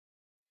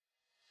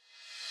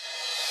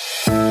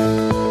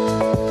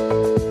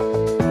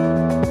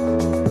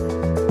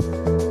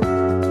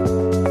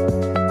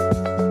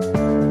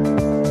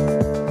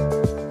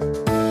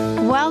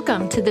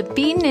to the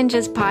Bean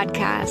Ninjas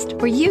podcast,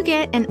 where you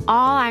get an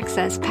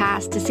all-access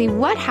pass to see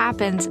what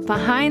happens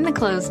behind the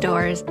closed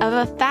doors of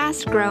a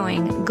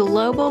fast-growing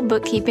global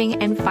bookkeeping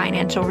and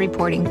financial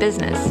reporting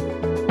business.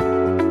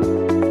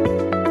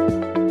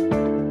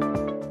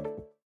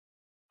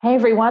 Hey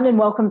everyone, and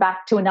welcome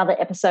back to another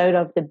episode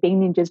of the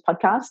Bean Ninjas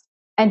podcast.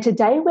 And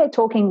today we're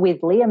talking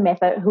with Leah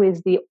Mether, who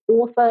is the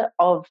author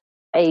of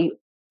a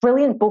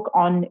brilliant book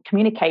on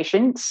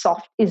communication,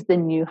 Soft is the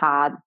New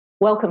Hard.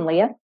 Welcome,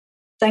 Leah.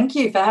 Thank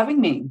you for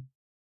having me.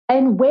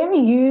 And where are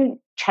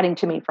you chatting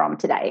to me from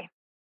today?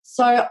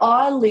 So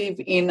I live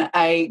in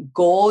a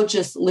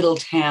gorgeous little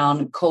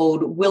town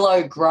called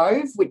Willow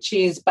Grove, which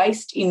is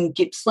based in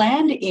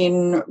Gippsland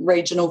in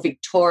regional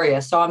Victoria.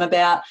 So I'm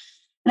about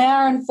an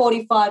hour and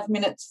 45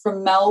 minutes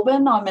from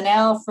Melbourne. I'm an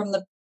hour from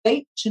the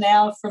beach, an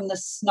hour from the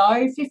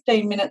snow,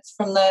 15 minutes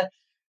from the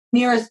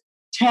nearest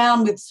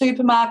town with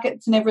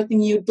supermarkets and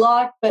everything you'd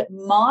like. But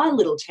my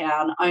little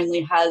town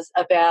only has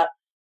about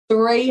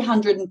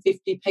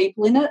 350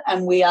 people in it,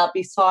 and we are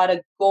beside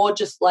a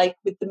gorgeous lake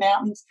with the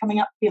mountains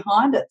coming up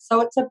behind it. So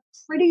it's a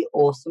pretty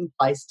awesome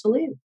place to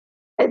live.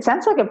 It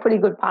sounds like a pretty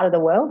good part of the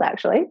world,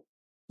 actually.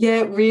 Yeah,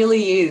 it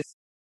really is.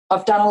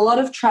 I've done a lot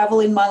of travel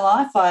in my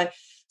life. I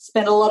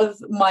spent a lot of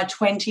my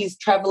 20s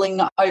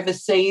travelling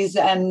overseas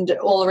and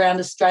all around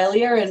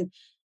Australia, and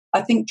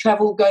I think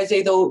travel goes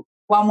either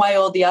one way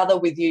or the other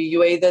with you.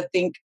 You either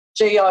think,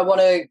 gee, I want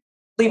to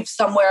live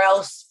somewhere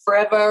else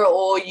forever,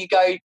 or you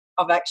go,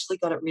 I've actually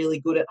got it really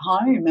good at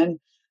home. And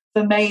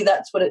for me,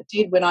 that's what it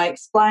did when I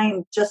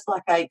explained, just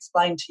like I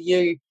explained to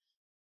you,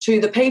 to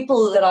the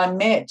people that I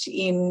met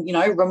in,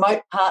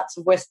 remote parts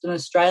of Western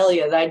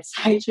Australia. They'd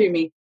say to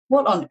me,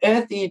 what on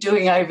earth are you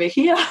doing over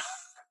here?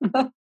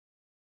 We're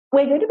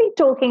going to be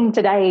talking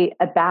today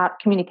about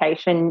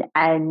communication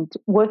and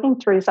working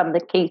through some of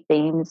the key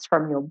themes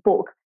from your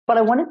book. But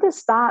I wanted to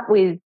start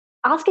with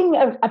asking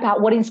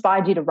about what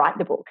inspired you to write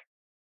the book.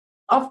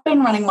 I've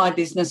been running my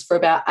business for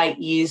about 8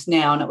 years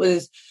now, and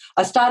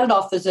I started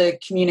off as a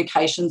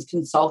communications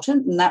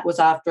consultant, and that was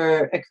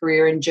after a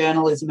career in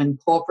journalism and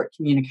corporate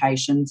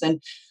communications.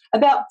 And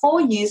about 4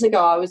 years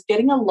ago, I was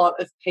getting a lot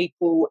of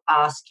people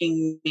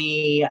asking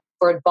me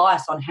for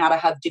advice on how to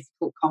have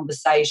difficult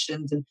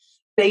conversations and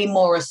be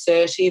more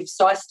assertive.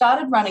 So I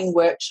started running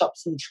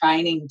workshops and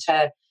training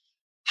to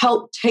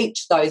help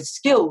teach those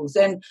skills.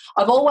 And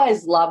I've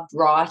always loved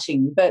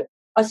writing, but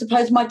I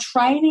suppose my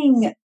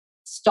training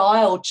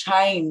style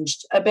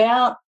changed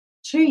about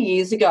 2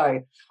 years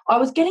ago. I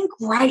was getting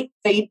great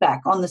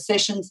feedback on the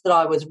sessions that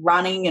I was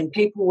running, and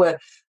people were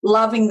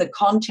loving the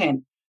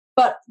content.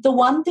 But the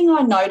one thing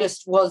I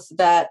noticed was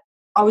that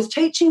I was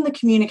teaching the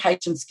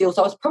communication skills.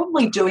 I was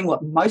probably doing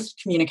what most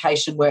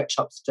communication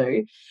workshops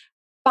do,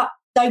 but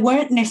they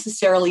weren't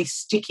necessarily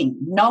sticking.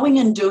 Knowing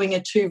and doing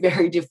are two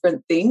very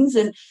different things.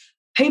 And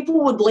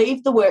people would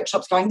leave the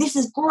workshops going, this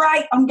is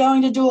great, I'm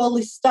going to do all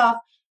this stuff,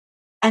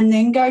 and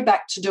then go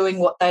back to doing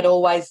what they'd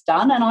always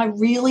done. And I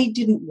really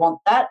didn't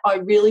want that. I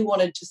really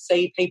wanted to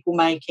see people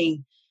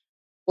making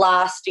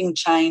lasting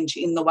change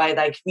in the way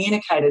they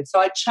communicated. So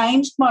I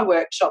changed my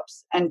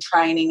workshops and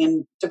training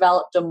and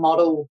developed a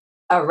model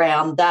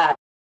around that.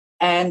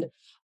 And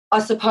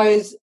I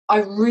suppose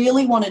I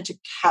really wanted to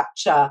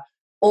capture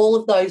all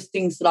of those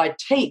things that I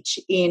teach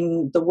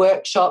in the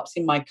workshops,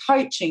 in my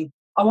coaching.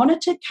 I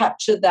wanted to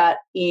capture that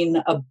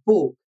in a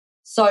book.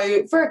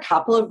 So for a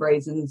couple of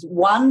reasons.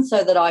 One,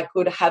 so that I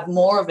could have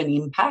more of an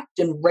impact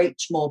and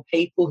reach more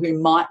people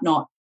who might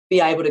not be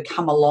able to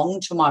come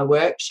along to my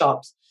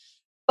workshops.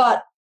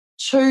 But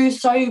two,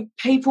 so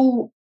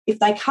people, if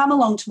they come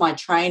along to my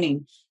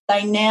training,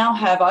 they now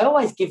have, I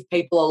always give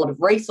people a lot of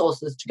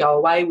resources to go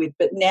away with,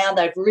 but now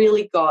they've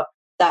really got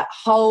that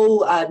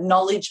whole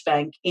knowledge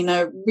bank in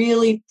a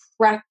really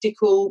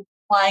practical,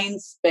 plain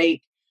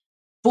speak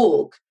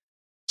book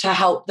to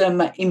help them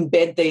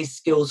embed these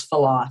skills for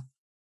life.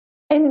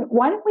 And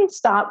why don't we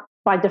start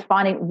by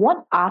defining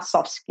what are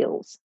soft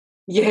skills?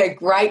 Yeah,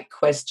 great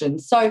question.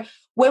 So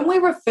when we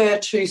refer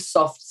to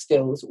soft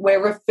skills,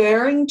 we're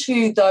referring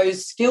to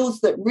those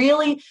skills that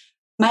really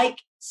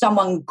make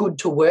someone good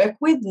to work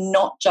with,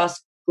 not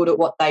just good at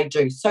what they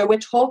do. So we're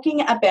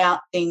talking about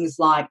things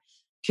like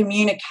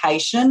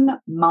communication,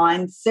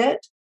 mindset,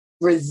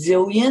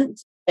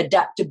 resilience,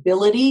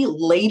 adaptability,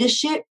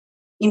 leadership,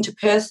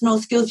 interpersonal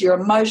skills, your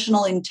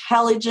emotional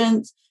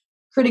intelligence,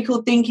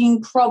 critical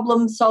thinking,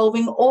 problem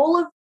solving, all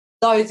of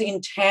those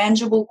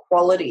intangible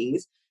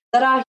qualities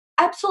that are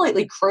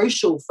absolutely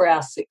crucial for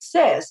our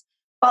success,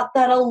 but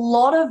that a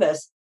lot of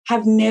us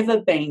have never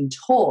been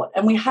taught.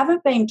 And we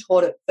haven't been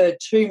taught it for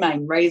two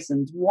main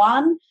reasons.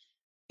 One,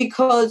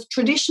 because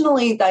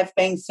traditionally they've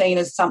been seen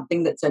as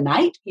something that's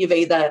innate. You've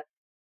either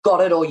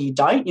got it or you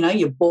don't.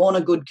 You're born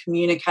a good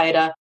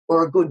communicator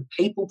or a good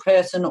people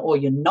person, or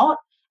you're not.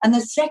 And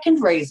the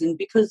second reason,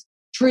 because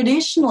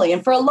traditionally,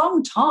 and for a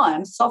long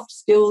time, soft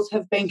skills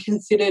have been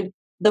considered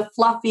the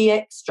fluffy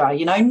extra,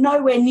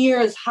 nowhere near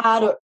as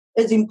hard or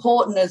as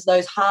important as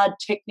those hard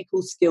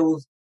technical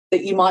skills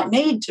that you might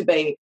need to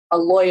be a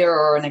lawyer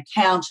or an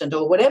accountant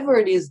or whatever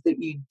it is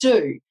that you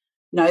do.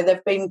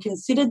 they've been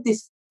considered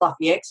this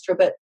fluffy extra,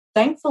 but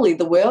thankfully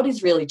the world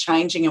is really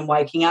changing and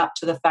waking up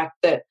to the fact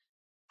that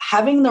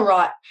having the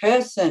right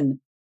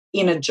person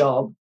in a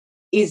job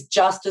is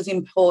just as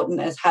important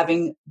as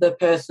having the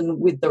person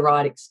with the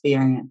right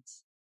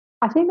experience.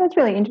 I think that's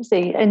really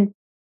interesting. And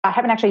I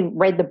haven't actually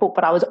read the book,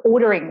 but I was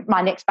ordering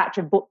my next batch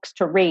of books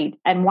to read.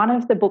 And one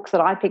of the books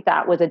that I picked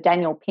out was a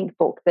Daniel Pink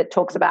book that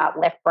talks about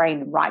left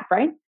brain and right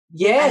brain.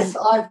 Yes,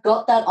 I've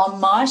got that on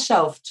my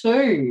shelf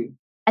too.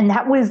 And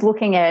that was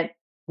looking at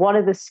what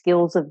are the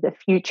skills of the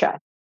future.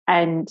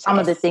 And some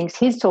of the things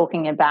he's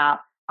talking about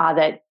are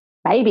that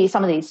maybe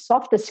some of these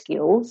softer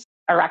skills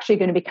are actually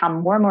going to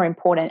become more and more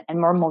important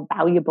and more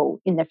valuable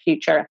in the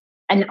future.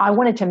 And I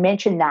wanted to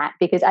mention that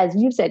because, as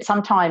you said,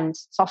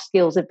 sometimes soft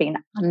skills have been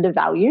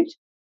undervalued,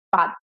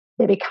 but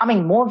they're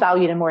becoming more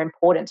valued and more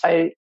important.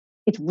 So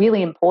it's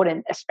really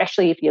important,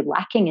 especially if you're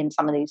lacking in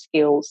some of these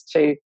skills,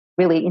 to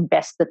really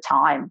invest the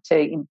time to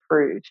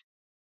improve.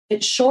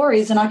 It sure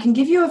is. And I can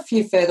give you a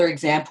few further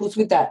examples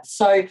with that.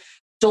 So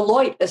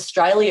Deloitte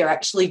Australia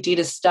actually did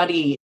a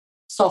study,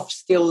 soft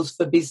skills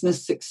for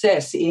business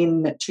success,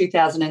 in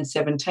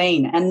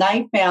 2017. And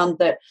they found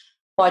that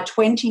by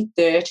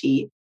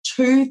 2030,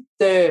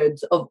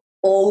 2/3 of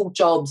all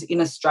jobs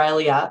in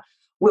Australia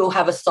will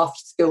have a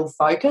soft skill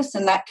focus.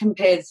 And that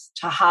compares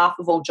to half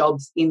of all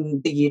jobs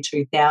in the year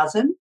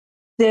 2000.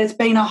 There's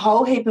been a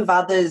whole heap of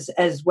others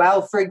as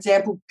well. For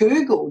example,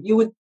 Google, you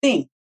would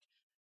think,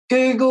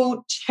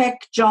 Google,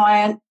 tech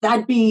giant,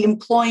 they'd be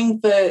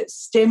employing for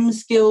STEM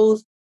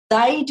skills.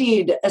 They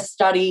did a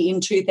study in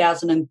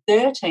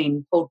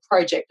 2013 called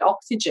Project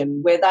Oxygen,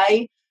 where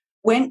they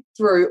went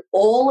through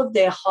all of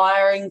their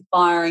hiring,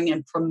 firing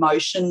and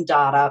promotion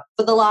data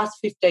for the last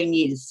 15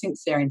 years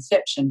since their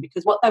inception,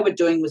 because what they were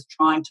doing was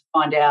trying to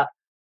find out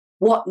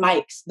what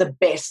makes the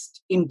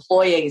best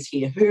employees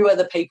here, who are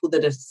the people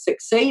that are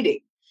succeeding.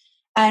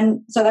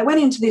 And so they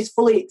went into this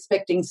fully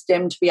expecting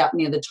STEM to be up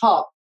near the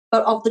top.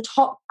 But of the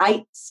top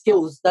 8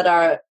 skills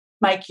that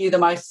make you the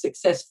most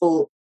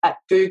successful at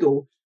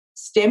Google,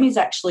 STEM is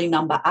actually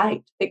number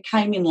 8. It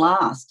came in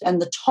last. And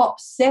the top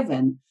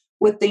 7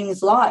 were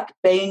things like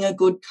being a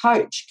good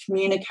coach,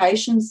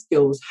 communication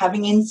skills,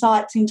 having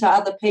insights into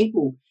other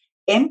people,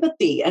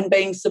 empathy and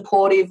being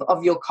supportive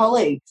of your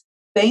colleagues,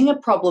 being a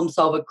problem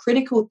solver,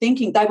 critical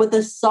thinking. They were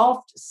the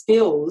soft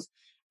skills.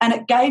 And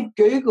it gave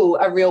Google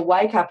a real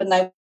wake up, and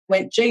they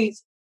went,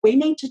 geez, we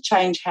need to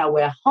change how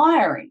we're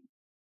hiring,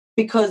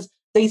 because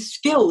these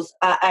skills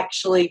are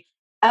actually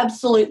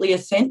absolutely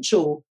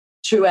essential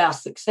to our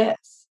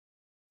success.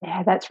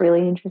 Yeah, that's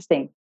really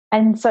interesting.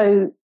 And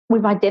so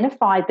we've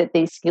identified that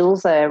these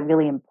skills are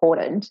really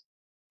important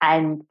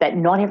and that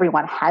not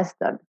everyone has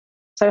them.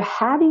 So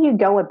how do you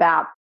go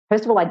about,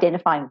 first of all,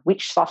 identifying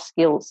which soft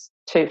skills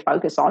to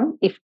focus on,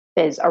 if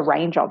there's a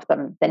range of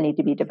them that need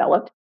to be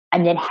developed?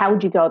 And then how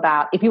would you go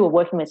about, if you were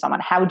working with someone,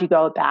 how would you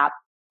go about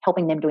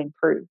helping them to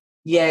improve?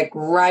 Yeah,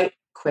 great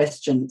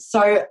question.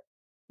 So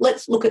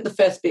let's look at the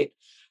first bit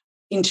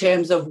in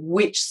terms of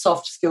which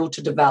soft skill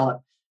to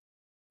develop.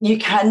 You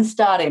can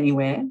start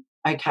anywhere,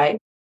 okay?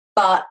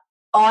 But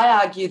I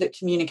argue that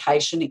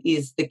communication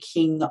is the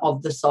king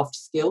of the soft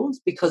skills,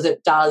 because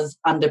it does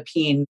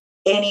underpin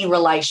any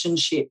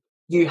relationship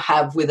you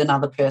have with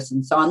another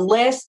person. So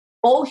unless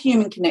all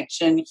human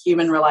connection,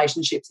 human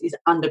relationships is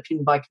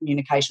underpinned by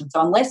communication.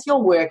 So unless you're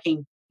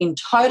working in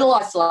total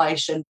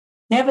isolation,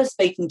 never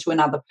speaking to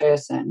another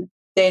person,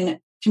 then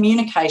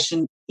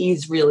communication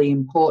is really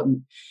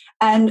important.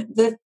 And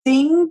the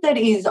thing that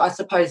is, I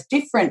suppose,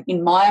 different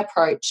in my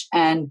approach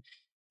and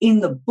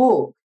in the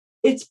book,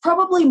 it's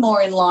probably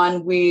more in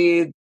line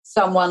with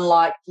someone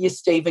like your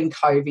Stephen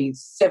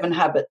Covey's 7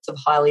 Habits of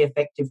Highly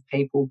Effective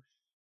People,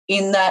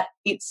 in that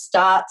it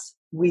starts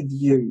with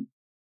you.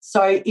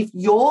 So if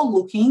you're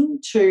looking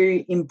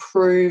to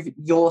improve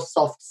your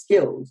soft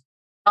skills,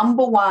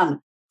 number one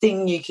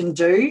thing you can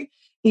do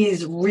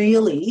is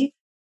really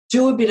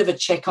do a bit of a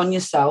check on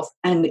yourself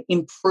and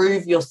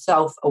improve your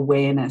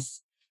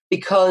self-awareness,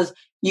 because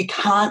you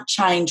can't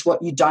change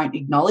what you don't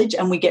acknowledge.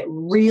 And we get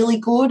really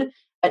good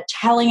at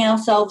telling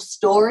ourselves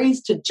stories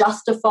to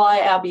justify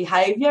our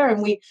behaviour,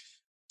 and we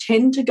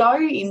tend to go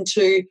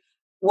into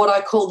what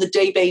I call the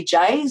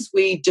DBJs.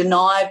 We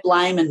deny,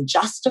 blame and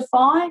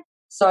justify.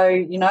 So,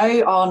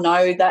 oh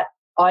no, that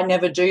I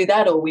never do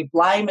that, or we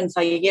blame and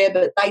say, yeah,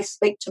 but they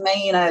speak to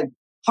me in a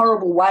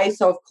horrible way,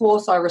 so of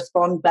course I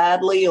respond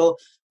badly, or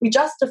we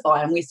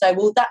justify and we say,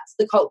 well, that's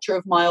the culture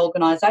of my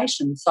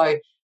organisation, so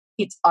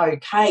it's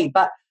okay.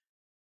 But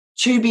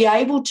to be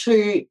able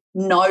to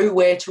know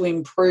where to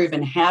improve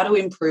and how to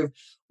improve,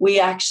 we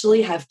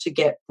actually have to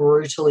get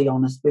brutally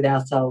honest with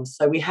ourselves.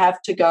 So we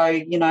have to go,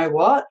 you know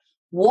what?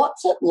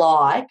 What's it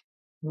like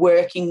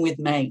working with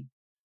me?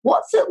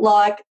 What's it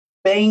like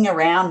being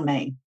around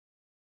me?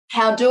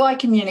 How do I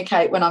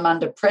communicate when I'm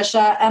under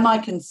pressure? Am I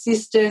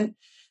consistent?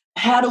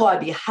 How do I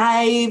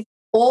behave?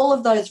 All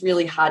of those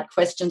really hard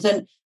questions.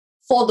 And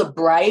for the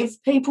brave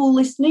people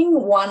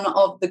listening, one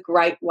of the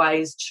great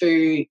ways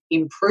to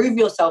improve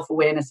your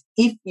self-awareness,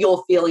 if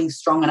you're feeling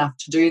strong enough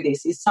to do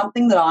this, is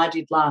something that I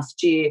did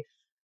last year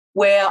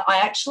where I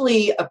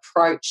actually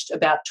approached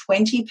about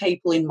 20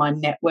 people in my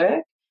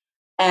network,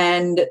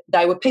 and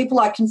they were people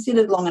I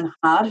considered long and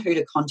hard who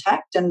to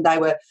contact, and they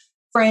were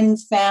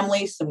friends,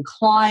 family, some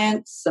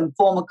clients, some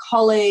former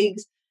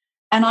colleagues,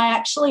 and I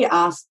actually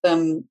asked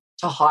them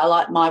to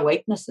highlight my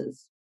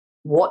weaknesses.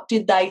 What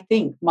did they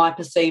think my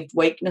perceived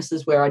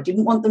weaknesses were? I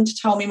didn't want them to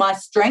tell me my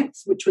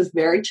strengths, which was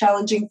very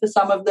challenging for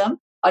some of them.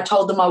 I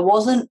told them I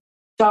wasn't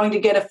going to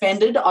get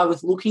offended. I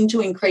was looking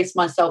to increase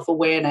my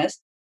self-awareness,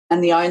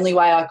 and the only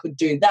way I could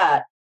do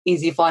that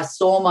is if I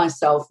saw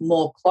myself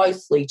more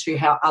closely to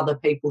how other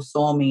people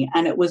saw me,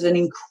 and it was an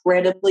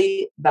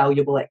incredibly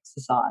valuable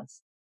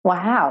exercise.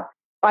 Wow.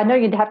 I know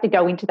you'd have to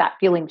go into that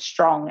feeling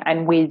strong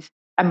and with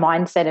a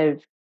mindset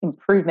of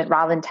improvement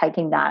rather than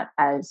taking that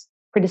as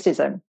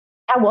criticism.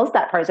 How was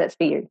that process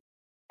for you?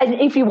 And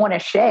if you want to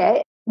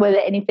share, were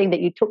there anything that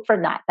you took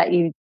from that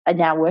you are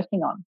now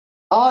working on?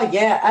 Oh,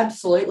 yeah,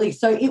 absolutely.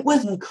 So it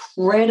was an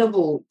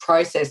incredible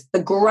process.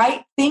 The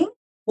great thing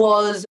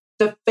was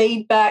the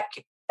feedback,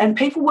 and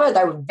they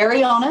were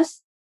very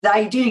honest.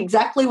 They did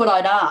exactly what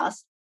I'd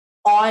asked.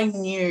 I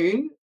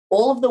knew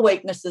all of the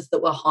weaknesses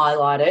that were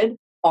highlighted,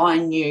 I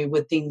knew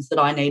were things that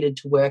I needed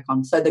to work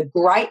on. So the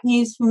great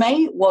news for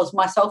me was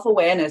my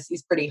self-awareness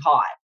is pretty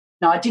high.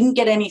 Now, I didn't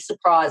get any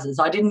surprises.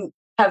 I didn't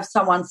have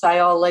someone say,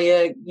 oh,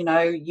 Leah,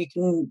 you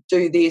can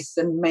do this,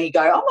 and me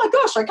go, oh my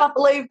gosh, I can't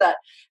believe that.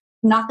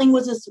 Nothing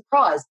was a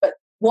surprise. But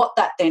what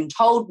that then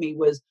told me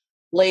was,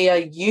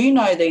 Leah,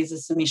 these are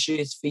some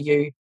issues for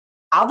you.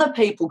 Other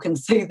people can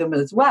see them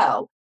as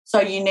well. So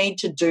you need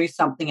to do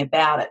something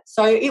about it.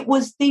 So it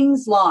was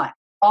things like,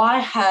 I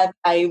have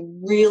a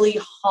really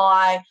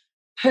high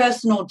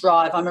personal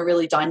drive. I'm a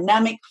really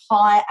dynamic,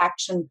 high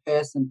action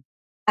person.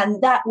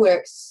 And that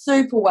works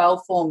super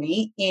well for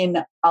me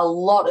in a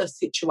lot of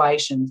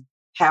situations.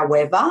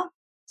 However,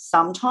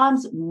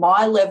 sometimes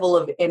my level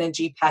of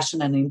energy,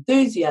 passion, and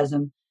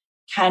enthusiasm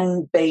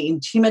can be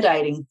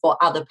intimidating for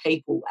other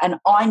people. And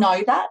I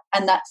know that,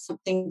 and that's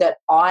something that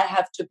I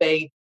have to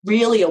be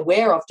really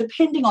aware of,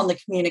 depending on the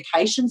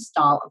communication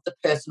style of the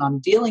person I'm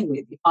dealing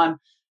with. If I'm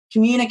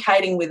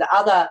communicating with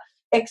other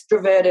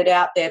extroverted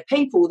out there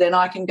people, then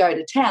I can go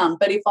to town.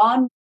 But if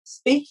I'm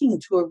speaking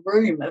to a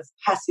room of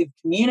passive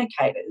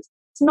communicators,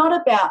 it's not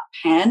about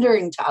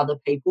pandering to other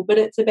people, but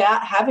it's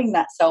about having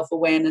that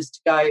self-awareness to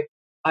go,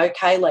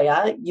 okay,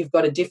 Leah, you've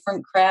got a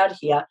different crowd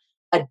here.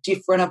 A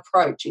different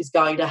approach is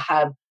going to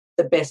have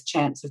the best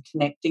chance of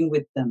connecting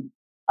with them.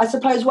 I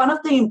suppose one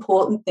of the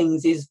important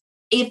things is,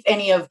 if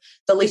any of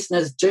the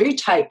listeners do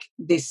take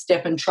this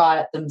step and try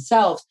it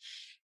themselves,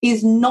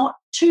 is not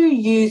to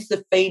use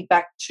the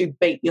feedback to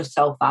beat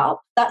yourself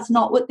up. That's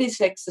not what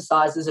this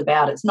exercise is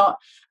about. It's not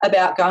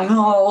about going,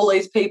 oh, all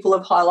these people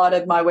have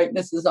highlighted my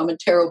weaknesses, I'm a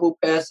terrible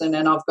person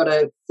and I've got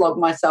to flog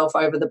myself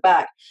over the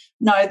back.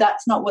 No,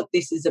 that's not what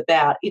this is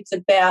about. It's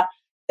about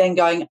then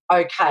going,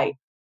 okay,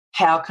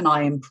 how can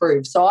I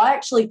improve? So I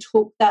actually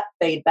took that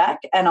feedback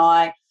and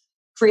I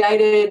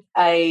created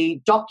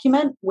a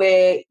document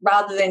where,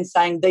 rather than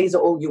saying these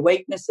are all your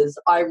weaknesses,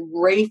 I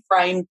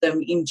reframed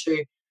them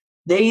into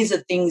these are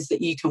things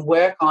that you can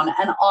work on.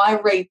 And I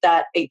read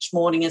that each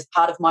morning as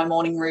part of my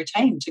morning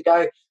routine to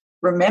go,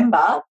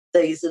 remember,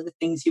 these are the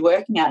things you're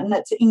working at. And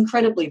that's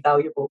incredibly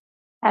valuable.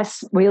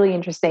 That's really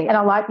interesting. And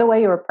I like the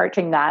way you're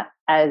approaching that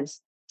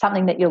as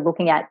something that you're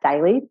looking at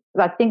daily.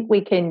 I think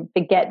we can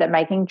forget that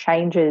making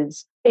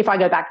changes, if I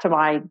go back to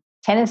my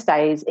tennis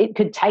days, it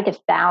could take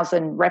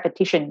 1,000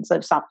 repetitions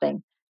of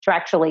something to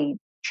actually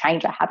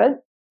change a habit.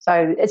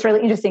 So it's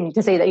really interesting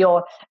to see that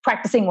you're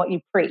practicing what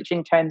you preach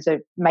in terms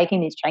of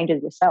making these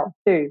changes yourself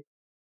too.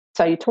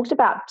 So you talked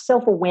about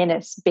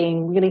self-awareness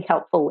being really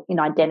helpful in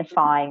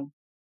identifying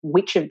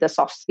which of the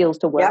soft skills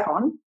to work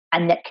on,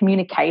 and that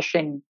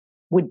communication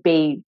would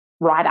be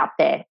right up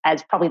there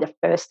as probably the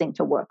first thing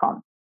to work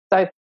on.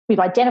 So we've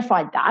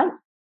identified that.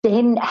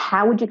 Then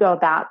how would you go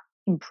about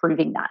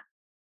improving that?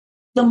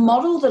 The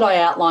model that I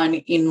outline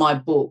in my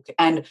book,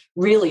 and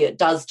really it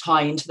does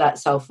tie into that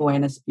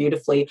self-awareness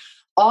beautifully,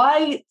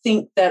 I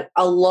think that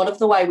a lot of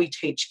the way we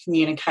teach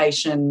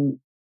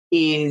communication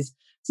is,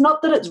 it's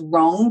not that it's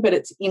wrong, but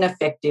it's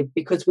ineffective,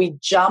 because we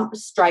jump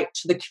straight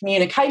to the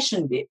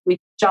communication bit. We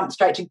jump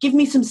straight to give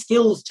me some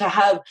skills to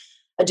have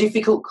a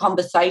difficult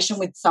conversation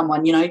with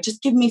someone,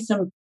 just give me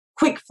some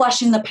quick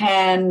flash in the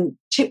pan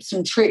tips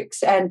and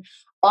tricks. And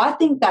I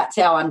think that's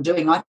how I'm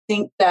doing. I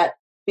think that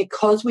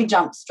because we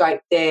jump straight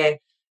there,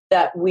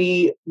 that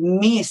we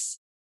miss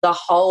the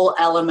whole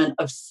element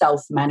of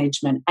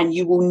self-management. And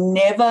you will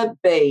never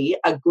be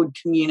a good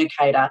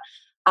communicator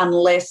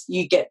unless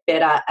you get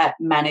better at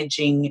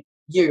managing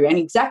you. And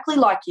exactly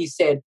like you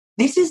said,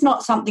 this is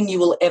not something you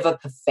will ever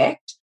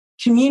perfect.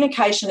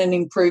 Communication and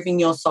improving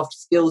your soft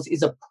skills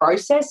is a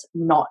process,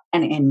 not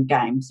an end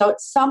game. So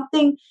it's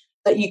something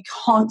that you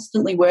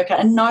constantly work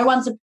at. And no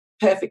one's a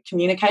perfect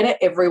communicator.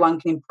 Everyone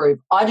can improve.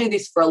 I do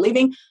this for a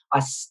living. I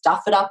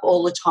stuff it up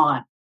all the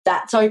time.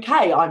 That's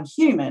okay. I'm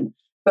human.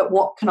 But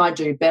what can I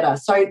do better?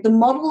 So the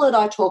model that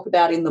I talk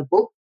about in the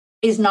book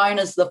is known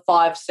as the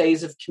 5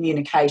 C's of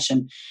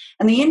communication.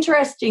 And the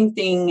interesting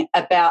thing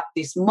about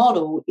this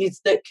model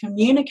is that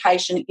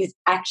communication is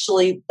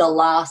actually the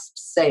last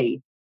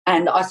C.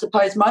 And I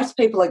suppose most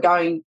people are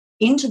going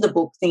into the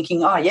book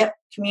thinking, oh, yep,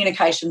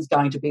 communication is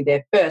going to be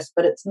there first,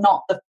 but it's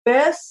not. The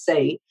first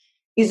C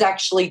is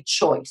actually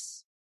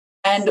choice.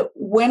 And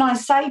when I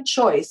say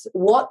choice,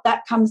 what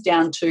that comes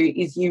down to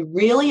is you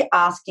really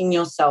asking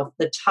yourself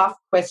the tough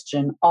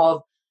question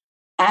of,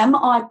 am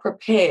I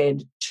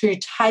prepared to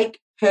take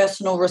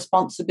personal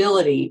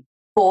responsibility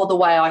for the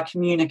way I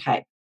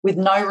communicate with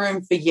no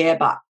room for yeah,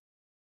 but?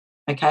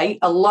 Okay,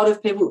 a lot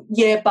of people,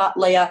 yeah, but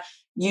Leah,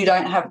 you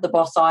don't have the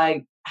boss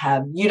I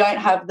have. You don't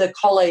have the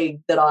colleague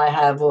that I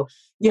have, or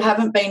you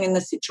haven't been in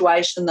the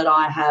situation that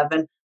I have.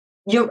 And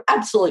you're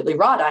absolutely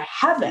right, I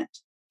haven't.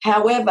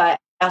 However,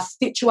 our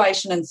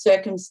situation and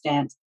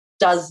circumstance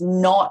does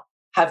not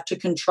have to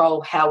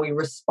control how we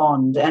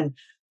respond. And,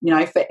 you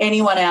know, for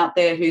anyone out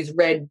there who's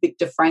read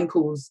Viktor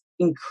Frankl's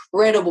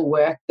incredible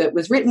work that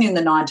was written in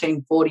the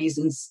 1940s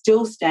and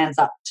still stands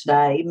up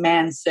today,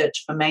 Man's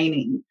Search for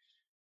Meaning,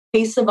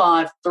 he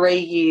survived 3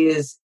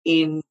 years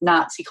in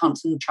Nazi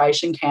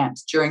concentration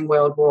camps during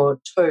World War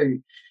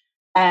II.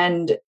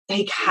 And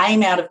he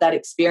came out of that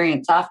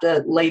experience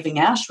after leaving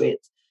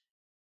Auschwitz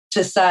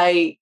to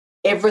say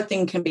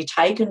everything can be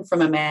taken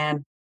from a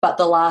man, but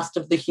the last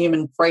of the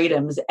human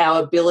freedoms,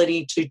 our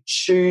ability to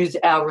choose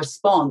our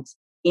response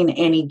in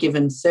any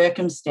given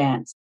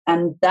circumstance.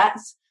 And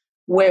that's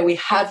where we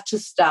have to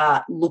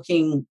start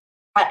looking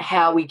at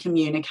how we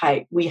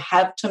communicate. We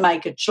have to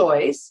make a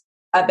choice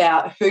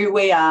about who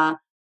we are,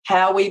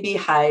 how we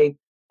behave,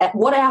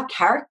 what our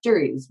character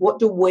is, what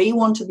do we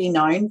want to be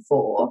known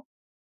for.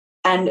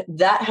 And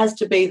that has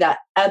to be that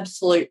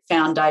absolute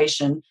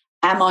foundation.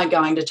 Am I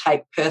going to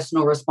take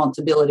personal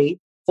responsibility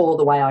for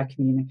the way I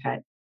communicate?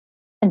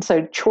 And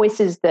so choice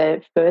is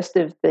the first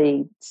of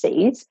the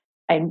C's.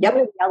 And what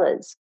are the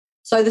others?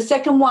 So the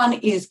second one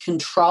is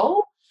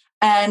control.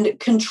 And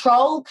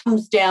control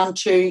comes down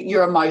to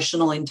your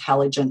emotional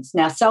intelligence.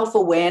 Now,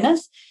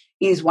 self-awareness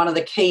is one of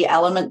the key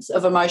elements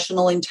of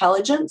emotional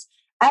intelligence,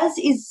 as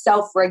is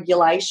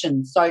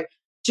self-regulation. So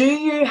do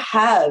you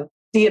have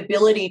the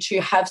ability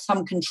to have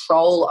some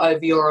control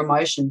over your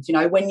emotions? You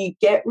know, when you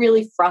get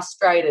really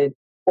frustrated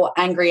or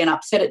angry and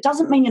upset, it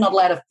doesn't mean you're not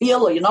allowed to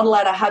feel or you're not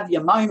allowed to have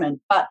your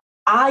moment, but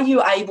are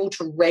you able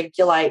to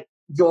regulate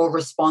your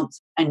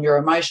response and your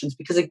emotions?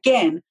 Because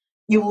again,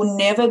 you will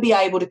never be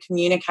able to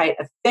communicate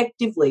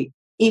effectively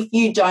if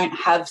you don't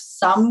have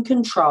some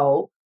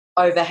control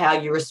over how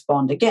you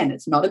respond. Again,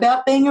 it's not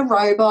about being a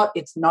robot.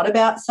 It's not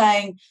about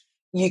saying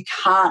you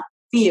can't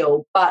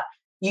feel, but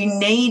you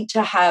need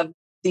to have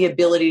the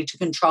ability to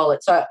control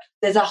it. So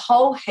there's a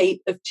whole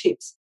heap of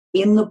tips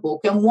in the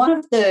book. And one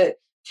of the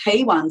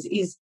key ones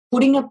is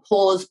putting a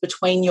pause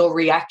between your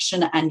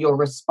reaction and your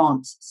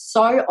response.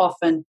 So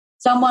often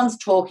someone's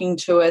talking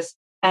to us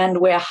and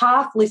we're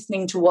half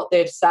listening to what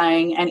they're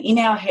saying. And in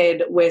our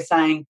head, we're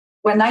saying,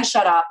 when they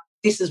shut up,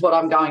 this is what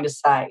I'm going to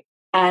say.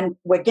 And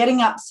we're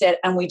getting upset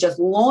and we just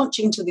launch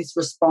into this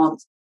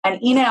response. And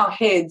in our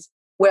heads,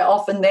 we're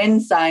often then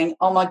saying,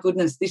 oh my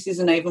goodness, this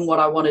isn't even what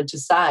I wanted to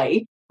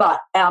say.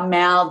 But our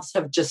mouths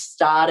have just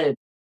started.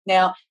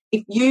 Now,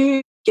 if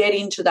you get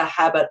into the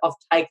habit of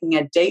taking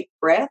a deep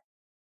breath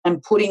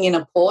and putting in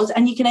a pause,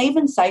 and you can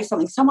even say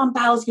something, someone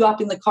bails you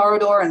up in the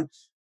corridor and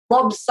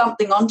lobs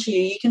something onto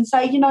you, you can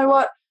say, you know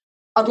what,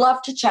 I'd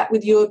love to chat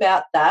with you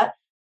about that.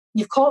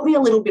 You've caught me a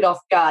little bit off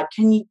guard.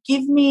 Can you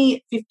give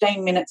me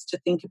 15 minutes to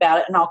think about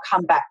it and I'll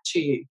come back to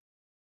you?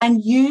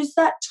 And use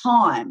that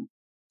time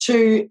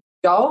to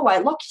go away,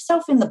 lock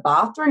yourself in the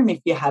bathroom if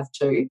you have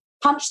to,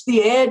 punch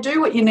the air,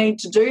 do what you need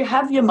to do,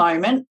 have your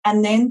moment,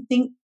 and then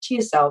think to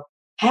yourself,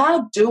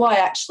 how do I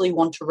actually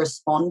want to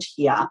respond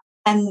here?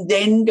 And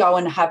then go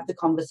and have the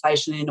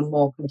conversation in a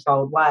more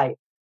controlled way.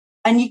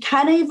 And you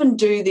can even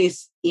do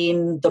this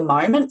in the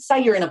moment.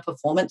 Say you're in a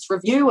performance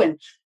review and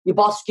your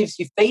boss gives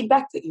you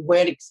feedback that you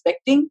weren't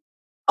expecting.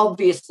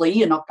 Obviously,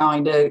 you're not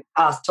going to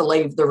ask to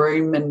leave the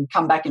room and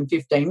come back in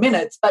 15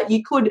 minutes, but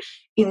you could,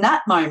 in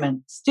that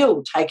moment,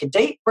 still take a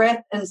deep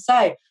breath and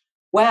say,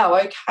 wow,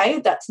 okay,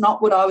 that's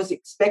not what I was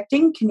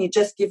expecting. Can you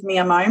just give me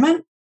a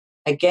moment?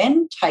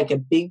 Again, take a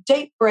big,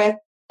 deep breath.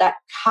 That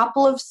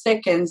couple of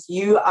seconds,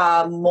 you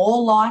are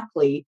more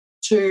likely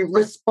to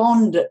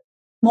respond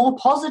more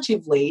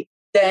positively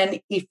than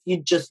if you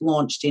just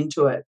launched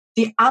into it.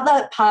 The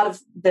other part of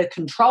the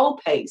control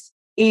piece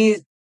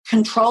is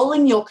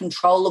controlling your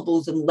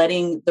controllables and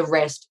letting the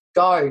rest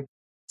go.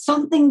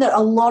 Something that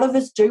a lot of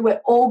us do,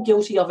 we're all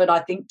guilty of it, I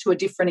think, to a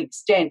different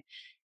extent,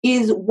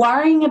 is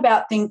worrying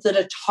about things that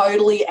are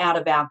totally out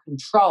of our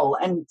control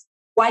and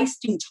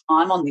wasting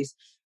time on this.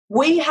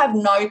 We have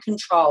no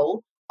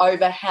control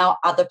over how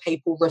other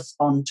people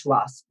respond to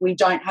us. We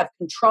don't have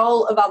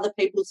control of other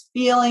people's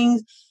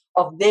feelings,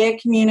 of their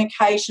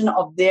communication,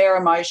 of their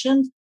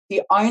emotions.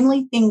 The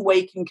only thing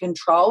we can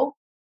control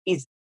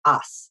is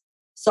us.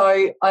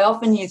 So I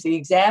often use the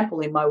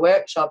example in my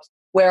workshops,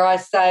 where I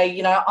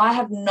say, I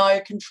have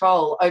no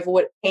control over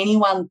what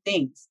anyone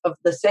thinks of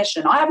the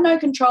session. I have no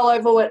control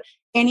over what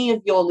any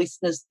of your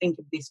listeners think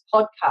of this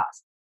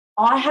podcast.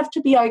 I have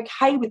to be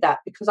okay with that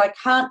because I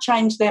can't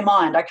change their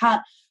mind. I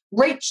can't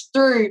reach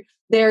through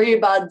their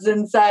earbuds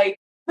and say,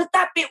 but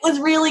that bit was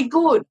really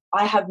good.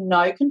 I have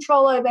no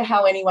control over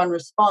how anyone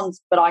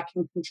responds, but I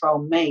can control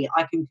me.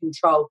 I can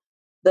control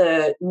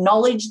the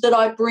knowledge that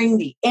I bring,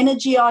 the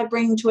energy I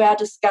bring to our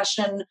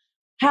discussion,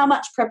 how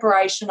much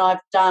preparation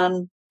I've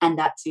done, and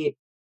that's it.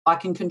 I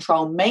can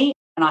control me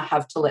and I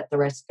have to let the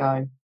rest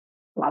go.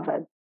 Love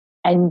it.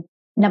 And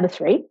number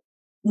 3?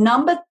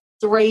 Number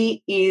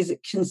 3 is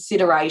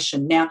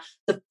consideration. Now,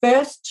 the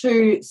first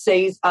 2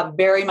 C's are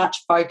very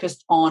much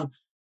focused on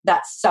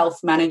that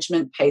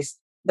self-management piece.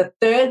 The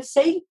third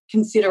C,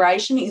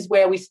 consideration, is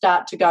where we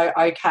start to go,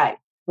 okay,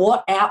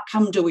 what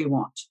outcome do we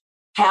want?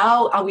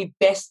 How are we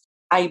best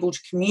able to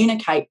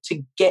communicate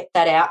to get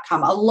that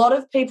outcome? A lot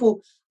of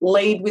people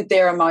lead with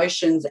their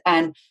emotions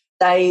and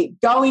they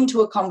go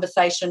into a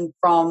conversation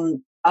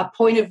from a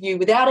point of view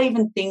without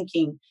even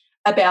thinking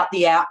about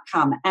the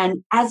outcome.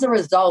 And as a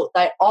result,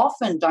 they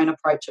often don't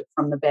approach it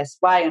from the best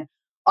way. And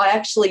I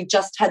actually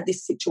just had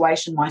this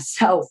situation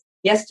myself.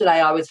 Yesterday,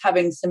 I was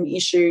having some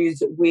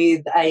issues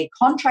with a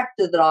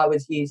contractor that I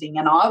was using,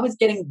 and I was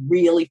getting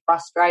really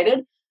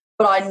frustrated,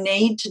 but I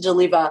need to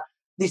deliver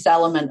this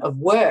element of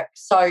work.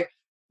 So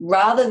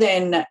rather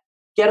than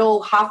get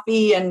all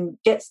huffy and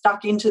get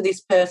stuck into this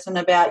person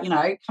about,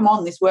 come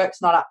on, this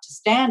work's not up to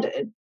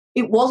standard,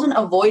 it wasn't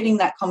avoiding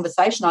that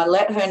conversation. I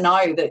let her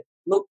know that,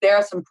 look, there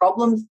are some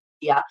problems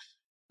here,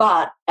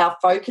 but our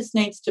focus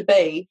needs to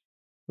be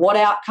what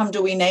outcome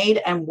do we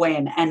need and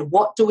when, and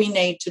what do we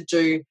need to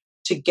do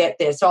to get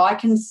there. So I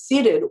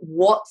considered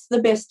what's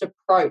the best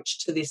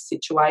approach to this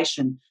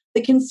situation.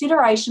 The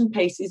consideration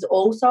piece is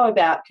also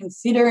about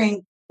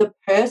considering the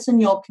person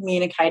you're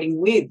communicating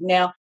with.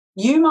 Now,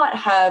 you might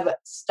have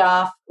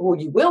staff, or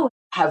you will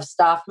have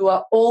staff, who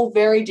are all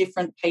very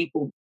different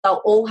people.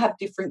 They'll all have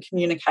different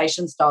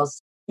communication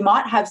styles. You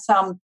might have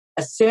some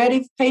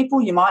assertive people.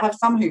 You might have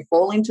some who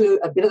fall into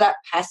a bit of that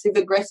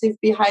passive-aggressive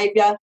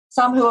behaviour,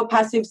 some who are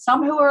passive,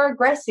 some who are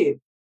aggressive.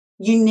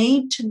 You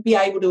need to be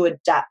able to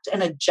adapt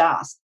and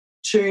adjust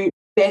to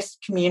best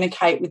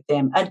communicate with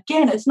them.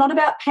 Again, it's not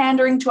about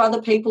pandering to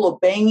other people or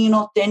being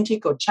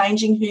inauthentic or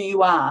changing who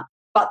you are,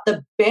 but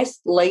the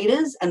best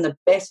leaders and the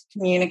best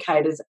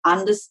communicators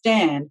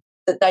understand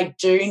that they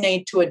do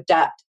need to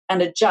adapt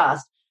and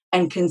adjust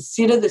and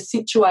consider the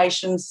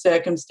situation,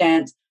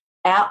 circumstance,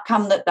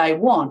 outcome that they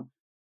want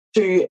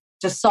to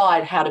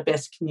decide how to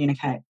best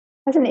communicate.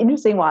 That's an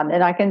interesting one.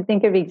 And I can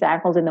think of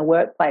examples in the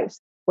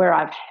workplace where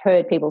I've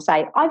heard people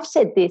say, I've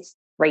said this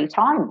 3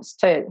 times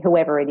to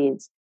whoever it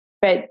is.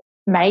 But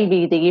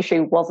maybe the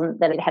issue wasn't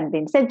that it hadn't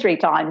been said 3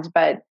 times,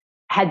 but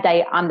had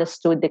they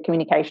understood the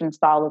communication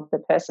style of the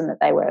person that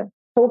they were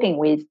talking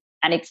with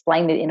and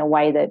explained it in a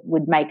way that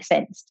would make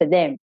sense to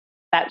them.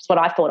 That's what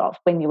I thought of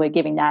when you were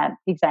giving that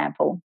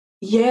example.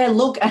 Yeah,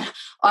 look,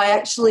 I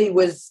actually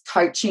was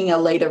coaching a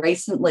leader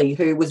recently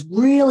who was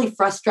really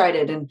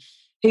frustrated, and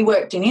he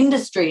worked in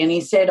industry, and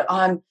he said,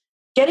 I'm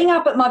getting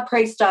up at my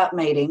pre-start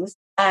meetings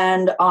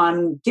and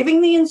I'm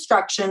giving the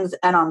instructions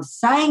and I'm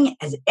saying,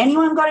 has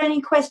anyone got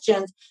any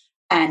questions?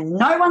 And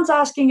no one's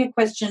asking a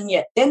question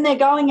yet. Then they're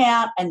going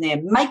out and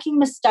they're making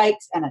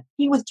mistakes, and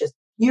he was just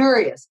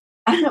furious.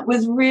 And it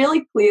was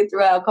really clear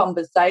through our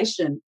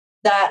conversation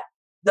that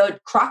the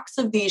crux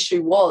of the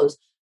issue was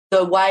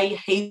the way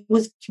he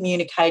was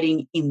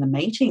communicating in the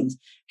meetings.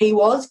 He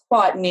was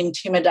quite an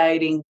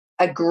intimidating,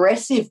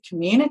 aggressive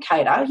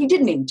communicator. He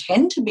didn't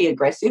intend to be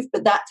aggressive,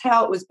 but that's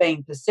how it was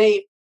being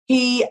perceived.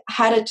 He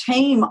had a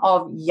team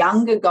of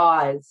younger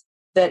guys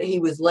that he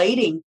was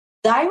leading.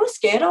 They were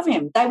scared of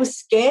him. They were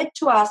scared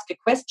to ask a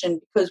question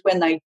because when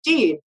they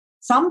did,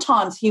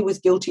 sometimes he was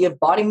guilty of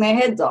biting their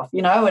heads off,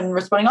 and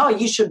responding, oh,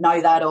 you should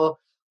know that, or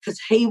because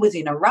he was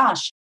in a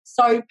rush.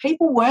 So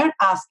people weren't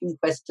asking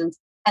questions,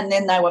 and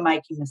then they were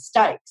making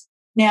mistakes.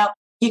 Now,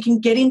 you can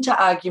get into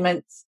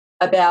arguments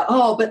about,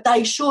 oh, but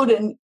they should.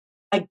 And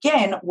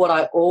again, what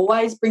I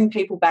always bring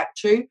people back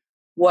to,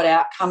 what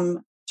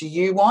outcome do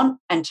you want,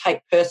 and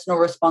take personal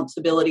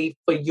responsibility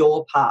for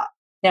your part.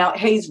 Now,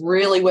 he's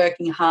really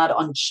working hard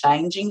on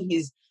changing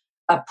his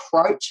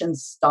approach and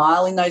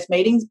style in those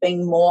meetings,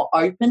 being more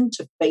open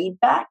to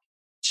feedback,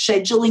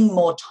 scheduling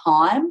more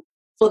time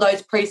for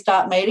those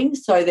pre-start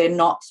meetings so they're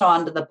not so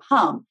under the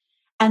pump.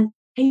 And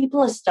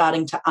people are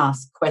starting to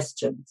ask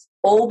questions,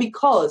 all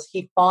because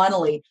he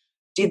finally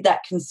did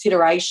that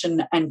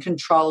consideration and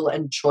control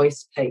and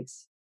choice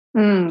piece.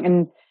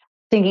 And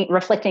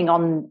reflecting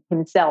on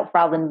himself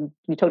rather than,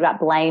 you talked about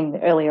blame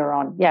earlier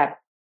on. Yeah.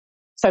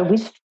 So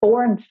with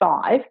 4 and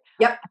 5,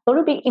 yep, I thought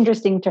it'd be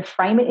interesting to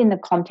frame it in the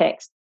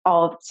context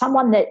of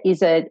someone that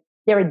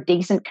they're a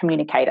decent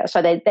communicator.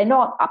 So they're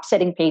not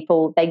upsetting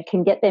people. They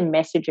can get their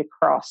message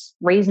across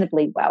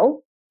reasonably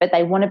well, but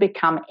they want to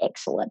become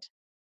excellent.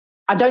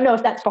 I don't know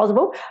if that's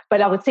possible,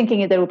 but I was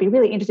thinking that it would be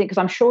really interesting because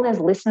I'm sure there's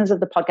listeners of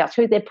the podcast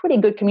who they're pretty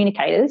good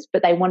communicators,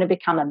 but they want to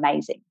become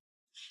amazing.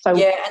 So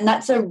yeah, and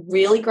that's a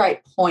really great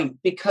point,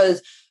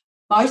 because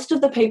most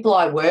of the people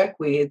I work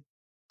with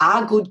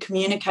are good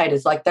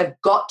communicators. Like, they've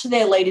got to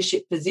their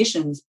leadership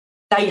positions.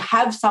 They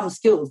have some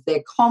skills.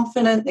 They're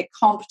confident, they're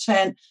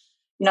competent,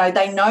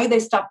 they know their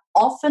stuff.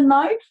 Often,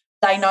 though,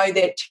 they know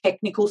their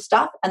technical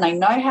stuff and they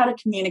know how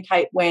to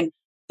communicate when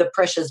the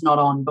pressure's not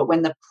on. But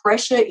when the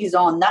pressure is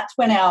on, that's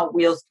when our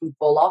wheels can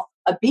fall off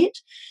a bit.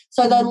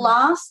 So the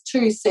last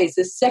two C's,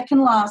 the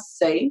second last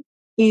C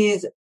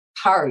is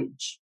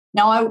courage.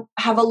 Now, I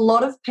have a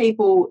lot of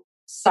people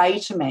say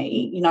to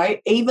me,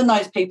 even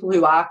those people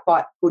who are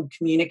quite good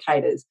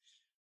communicators,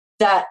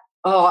 that,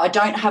 I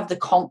don't have the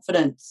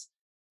confidence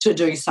to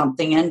do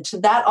something. And to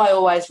that, I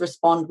always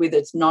respond with,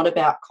 it's not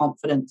about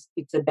confidence,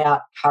 it's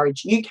about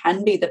courage. You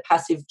can be the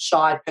passive,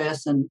 shy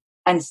person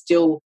and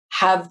still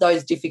have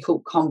those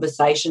difficult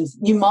conversations.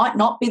 You might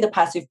not be the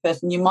passive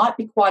person, you might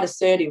be quite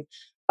assertive,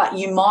 but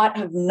you might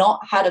have not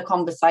had a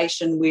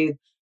conversation with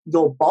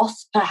your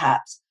boss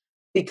perhaps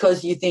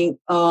because you think,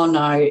 oh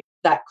no,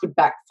 that could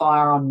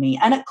backfire on me.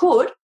 And it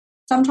could.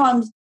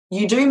 Sometimes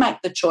you do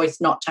make the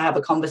choice not to have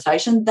a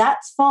conversation.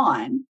 That's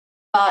fine.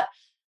 But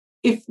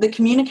if the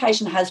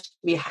communication has to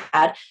be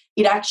had,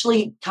 it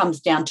actually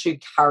comes down to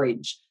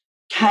courage.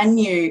 Can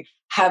you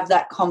have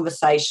that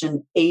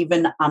conversation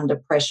even under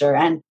pressure?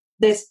 And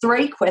there's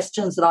 3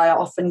 questions that I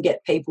often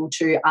get people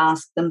to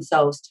ask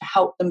themselves to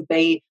help them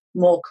be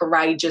more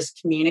courageous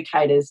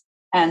communicators.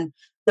 And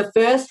the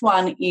first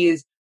one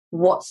is,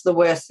 what's the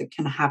worst that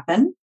can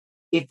happen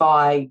if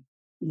I,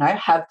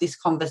 have this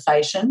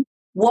conversation?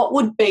 What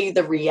would be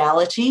the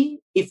reality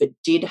if it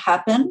did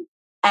happen?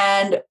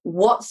 And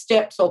what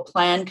steps or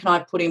plan can I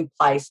put in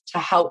place to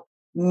help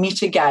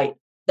mitigate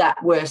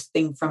that worst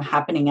thing from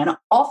happening? And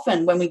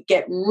often when we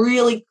get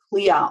really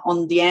clear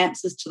on the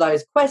answers to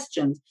those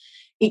questions,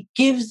 it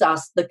gives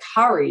us the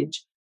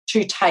courage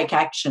to take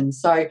action.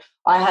 So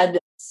I had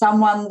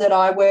someone that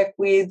I work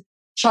with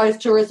chose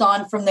to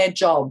resign from their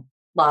job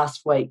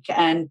last week,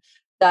 and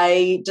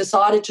they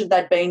decided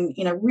they'd been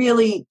in a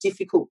really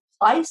difficult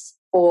place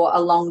for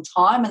a long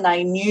time, and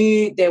they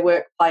knew their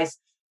workplace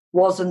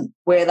wasn't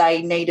where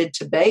they needed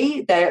to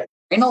be. They're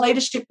in a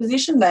leadership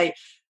position. They,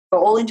 for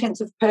all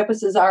intents and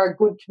purposes, are a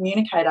good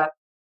communicator,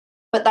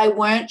 but they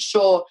weren't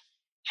sure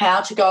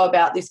how to go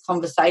about this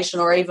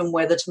conversation or even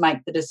whether to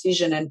make the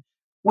decision. And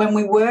when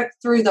we worked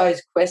through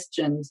those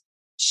questions,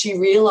 she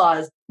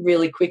realised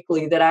really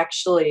quickly that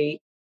actually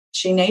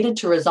she needed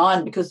to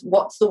resign, because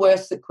what's the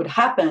worst that could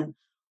happen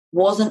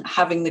wasn't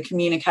having the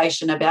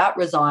communication about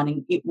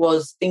resigning. It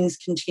was things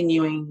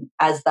continuing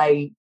as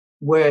they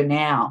were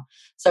now.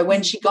 So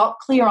when she got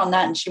clear on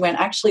that and she went,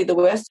 actually, the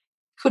worst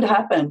could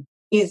happen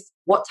is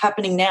what's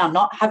happening now,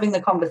 not having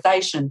the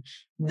conversation,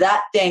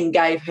 that then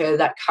gave her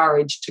that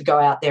courage to go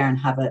out there and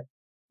have it.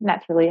 And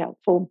that's really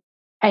helpful.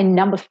 And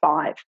number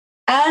 5.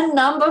 And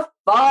number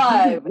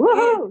 5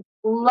 is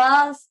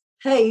last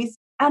piece,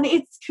 and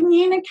it's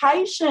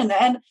communication.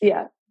 And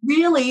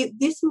really,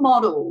 this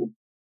model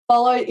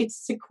follows its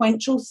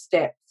sequential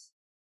steps.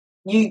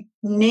 You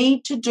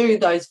need to do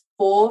those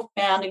 4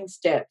 founding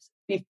steps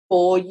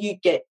before you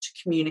get to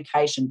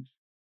communication.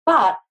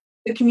 But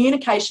the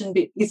communication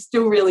bit is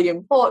still really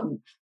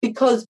important,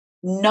 because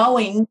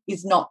knowing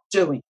is not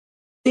doing.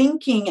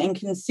 Thinking and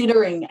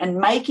considering and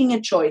making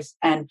a choice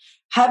and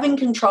having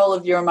control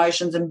of your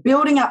emotions and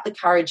building up the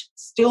courage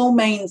still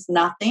means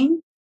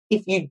nothing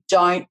if you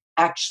don't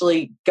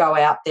actually go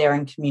out there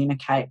and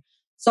communicate.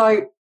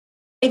 So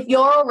if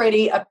you're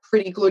already a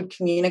pretty good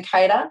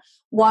communicator,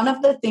 one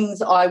of the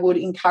things I would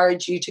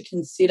encourage you to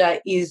consider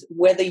is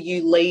whether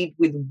you lead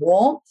with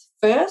warmth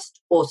first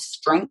or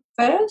strength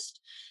first.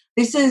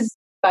 This is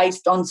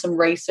based on some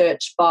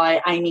research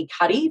by Amy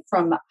Cuddy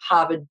from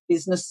Harvard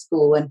Business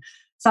School, and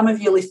some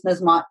of your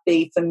listeners might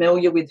be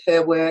familiar with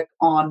her work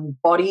on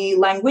body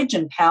language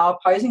and power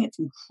posing. It's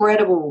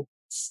incredible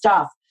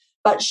stuff.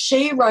 But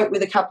she wrote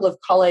with a couple of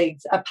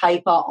colleagues a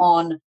paper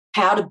on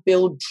how to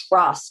build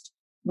trust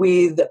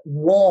with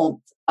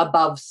warmth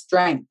above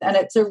strength. And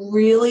it's a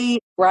really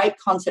great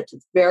concept.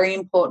 It's very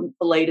important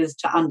for leaders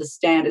to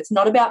understand. It's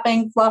not about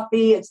being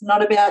fluffy. It's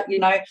not about,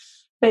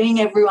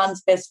 being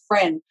everyone's best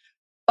friend.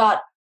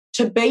 But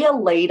to be a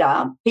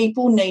leader,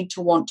 people need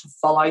to want to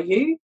follow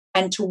you.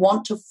 And to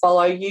want to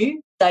follow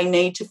you, they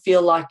need to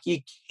feel like you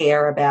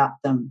care about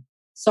them.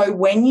 So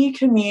when you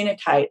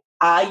communicate,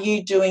 are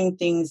you doing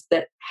things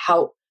that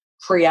help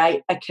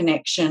create a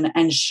connection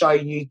and show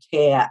you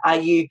care? Are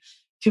you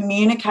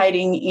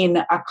communicating in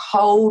a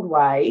cold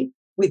way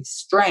with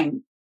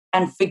strength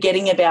and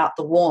forgetting about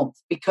the warmth?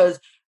 Because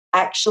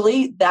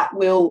actually that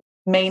will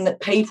mean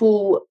that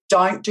people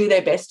don't do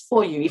their best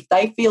for you. If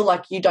they feel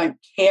like you don't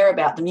care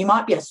about them, you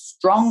might be a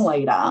strong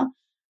leader,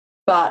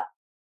 but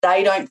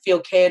they don't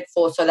feel cared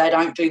for, so they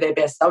don't do their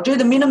best. They'll do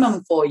the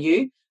minimum for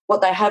you, what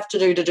they have to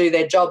do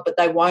their job, but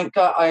they won't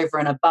go over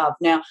and above.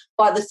 Now,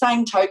 by the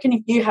same token,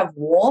 if you have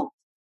warmth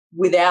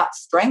without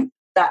strength,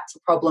 that's a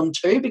problem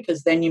too,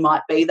 because then you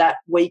might be that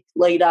weak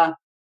leader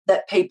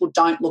that people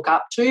don't look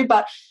up to.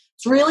 But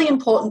It's really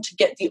important to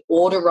get the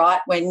order right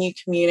when you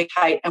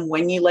communicate and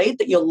when you lead,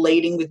 that you're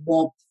leading with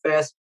warmth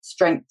first,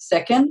 strength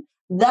second.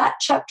 That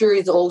chapter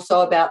is also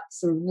about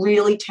some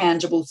really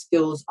tangible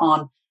skills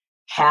on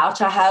how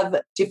to have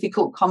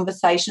difficult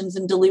conversations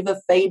and deliver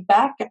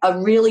feedback. A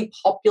really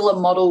popular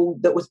model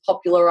that was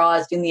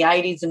popularised in the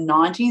 80s and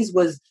 90s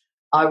was,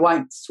 I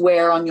won't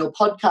swear on your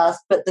podcast,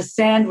 but the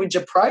sandwich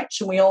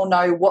approach, and we all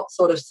know what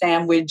sort of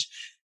sandwich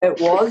it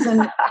was.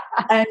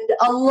 And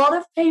a lot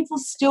of people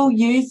still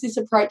use this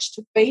approach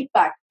to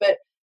feedback, but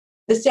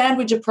the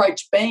sandwich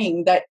approach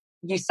being that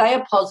you say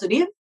a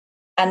positive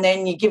and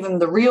then you give them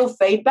the real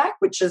feedback,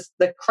 which is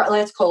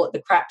let's call it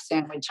the crap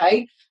sandwich,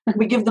 hey?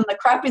 We give them the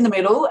crap in the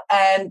middle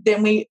and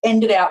then we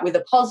end it out with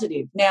a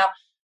positive. Now,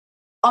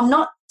 I'm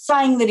not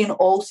saying that in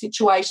all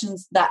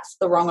situations that's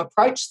the wrong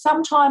approach.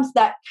 Sometimes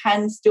that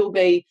can still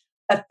be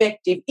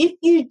effective if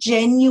you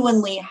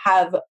genuinely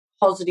have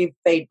positive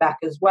feedback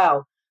as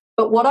well.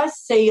 But what I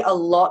see a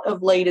lot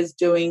of leaders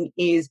doing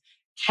is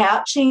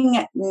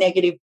couching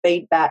negative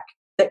feedback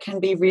that can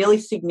be really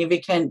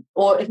significant,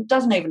 or it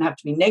doesn't even have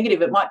to be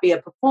negative. It might be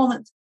a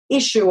performance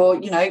issue or,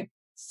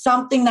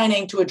 something they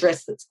need to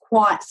address that's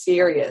quite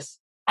serious,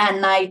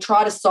 and they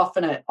try to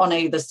soften it on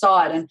either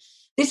side. And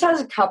this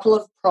has a couple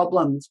of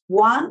problems.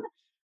 One,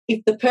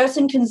 if the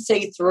person can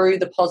see through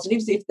the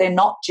positives, if they're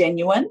not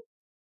genuine,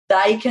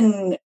 they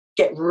can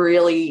get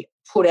really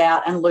put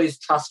out and lose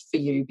trust for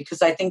you because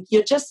they think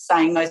you're just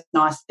saying those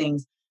nice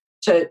things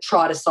to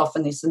try to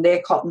soften this, and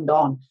they're cottoned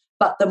on.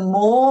 But the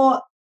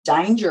more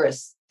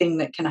dangerous thing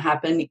that can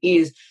happen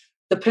is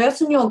the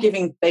person you're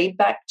giving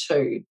feedback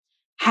to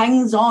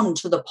hangs on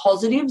to the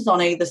positives on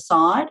either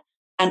side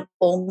and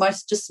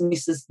almost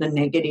dismisses the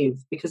negative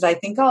because they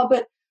think, oh,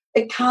 but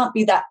it can't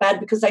be that bad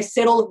because they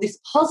said all of this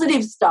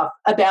positive stuff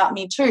about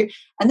me too.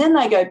 And then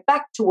they go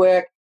back to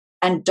work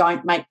and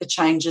don't make the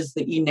changes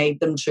that you need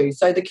them to.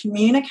 So the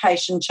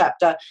communication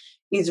chapter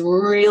is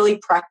really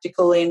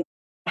practical in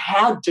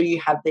how do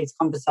you have these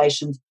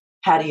conversations?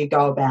 How do you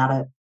go about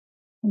it?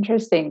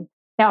 Interesting.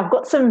 Now, I've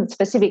got some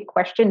specific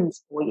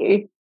questions for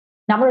you.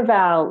 A number of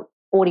our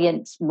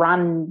audience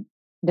run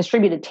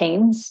distributed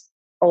teams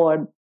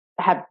or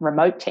have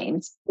remote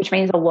teams, which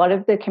means a lot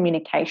of the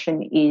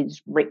communication is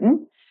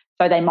written.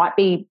 So they might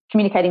be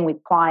communicating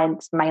with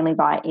clients mainly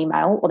via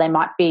email, or they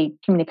might be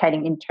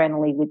communicating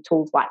internally with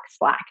tools like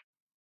Slack.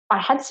 I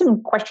had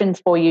some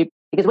questions for you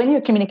because when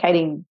you're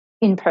communicating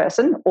in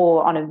person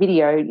or on a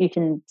video, you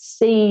can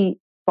see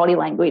body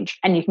language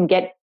and you can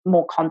get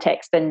more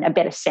context and a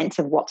better sense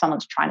of what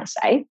someone's trying to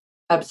say.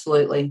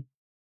 Absolutely.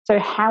 So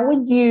how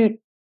would you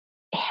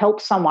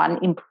help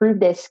someone improve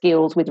their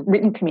skills with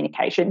written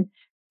communication?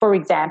 For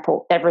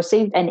example, they've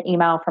received an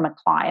email from a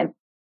client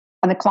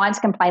and the client's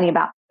complaining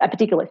about a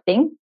particular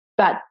thing,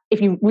 but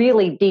if you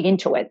really dig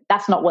into it,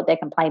 that's not what they're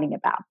complaining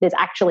about. There's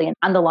actually an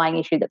underlying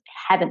issue that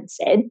they haven't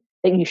said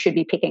that you should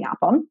be picking up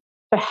on.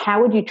 So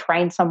how would you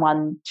train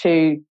someone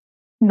to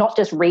not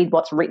just read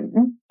what's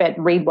written, but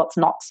read what's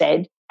not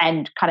said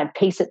and kind of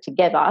piece it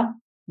together,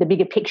 the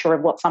bigger picture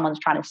of what someone's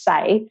trying to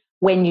say,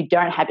 when you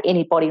don't have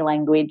any body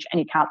language and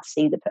you can't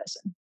see the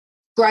person?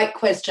 Great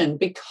question,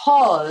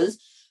 because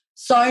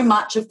so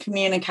much of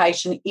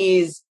communication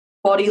is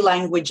body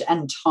language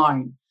and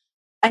tone.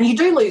 And you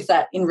do lose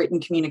that in written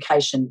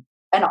communication.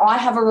 And I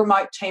have a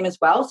remote team as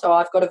well. So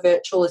I've got a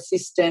virtual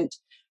assistant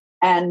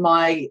and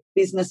my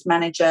business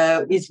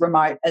manager is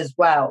remote as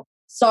well.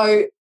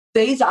 So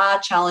these are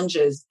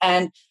challenges.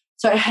 And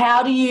so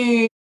how do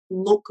you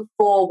look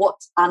for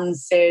what's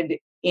unsaid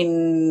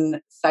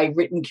in, say,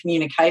 written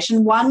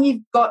communication? One,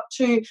 you've got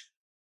to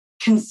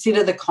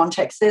consider the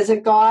context. There's a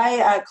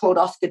guy called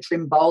Oscar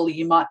Trimboli,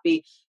 you might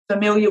be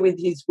familiar with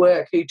his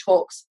work, who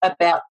talks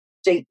about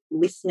deep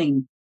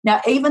listening.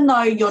 Now, even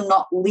though you're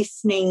not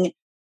listening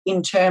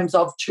in terms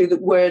of to the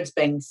words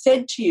being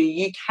said to you,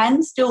 you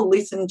can still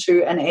listen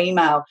to an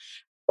email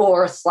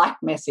or a Slack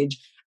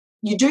message.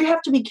 You do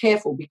have to be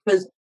careful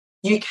because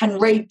you can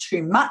read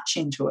too much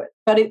into it,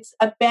 but it's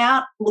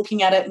about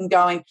looking at it and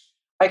going,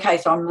 okay,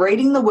 so I'm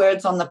reading the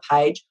words on the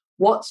page.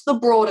 What's the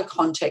broader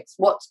context?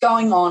 What's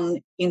going on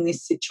in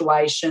this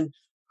situation?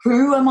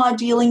 Who am I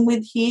dealing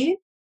with here?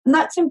 And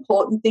that's an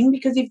important thing,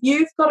 because if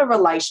you've got a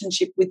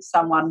relationship with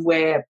someone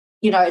where,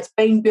 it's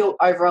been built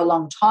over a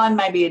long time,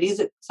 maybe it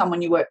is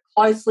someone you work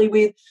closely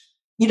with,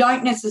 you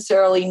don't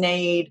necessarily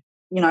need,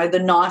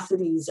 the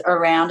niceties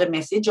around a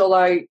message,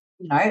 although,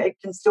 it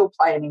can still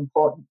play an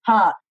important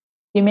part.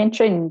 You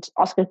mentioned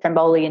Oscar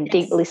Trimboli and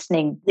deep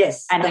listening.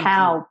 Yes. And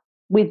how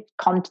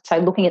so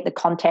looking at the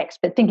context,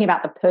 but thinking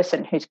about the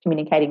person who's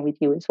communicating with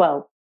you as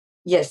well.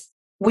 Yes.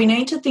 We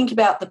need to think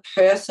about the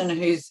person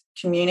who's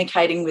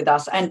communicating with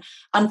us. And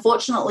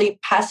unfortunately,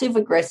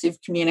 passive-aggressive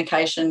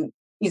communication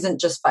isn't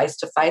just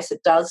face-to-face.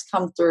 It does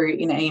come through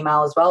in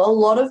email as well. A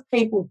lot of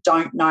people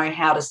don't know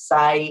how to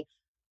say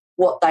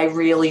what they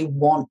really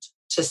want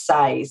to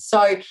say.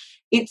 So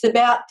it's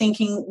about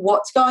thinking,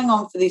 what's going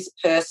on for this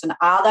person?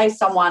 Are they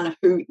someone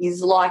who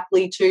is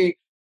likely to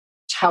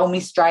tell me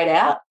straight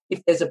out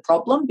if there's a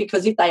problem?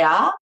 Because if they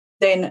are,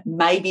 then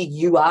maybe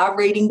you are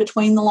reading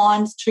between the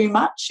lines too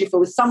much. If it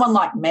was someone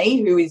like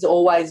me who is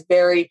always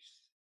very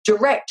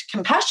direct,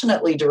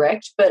 compassionately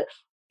direct, but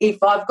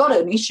if I've got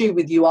an issue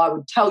with you, I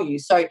would tell you.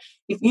 So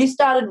if you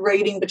started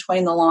reading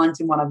between the lines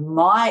in one of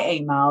my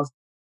emails,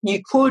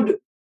 you could,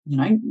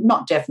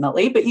 not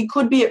definitely, but you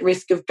could be at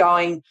risk of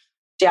going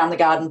down the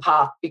garden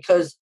path,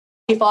 because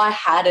if I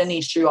had an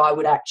issue, I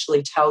would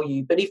actually tell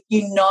you. But if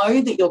you know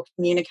that you're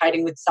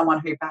communicating with someone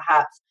who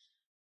perhaps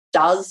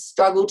does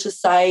struggle to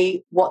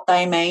say what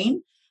they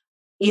mean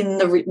in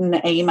the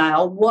written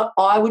email, what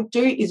I would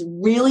do is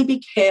really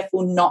be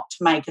careful not to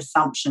make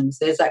assumptions.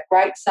 There's that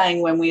great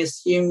saying, when we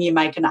assume, you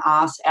make an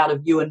ass out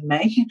of you and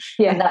me.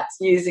 Yeah. And that's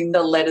using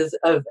the letters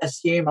of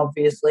assume,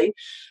 obviously.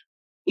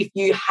 If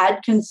you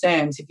had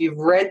concerns, if you've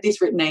read this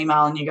written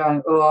email and you're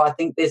going, oh, I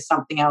think there's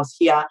something else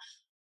here,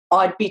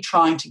 I'd be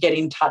trying to get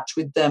in touch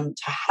with them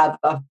to have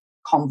a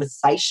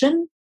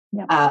conversation,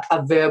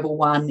 a verbal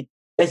one,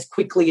 as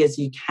quickly as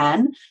you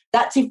can.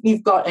 That's if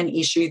you've got an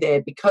issue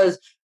there, because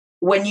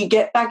when you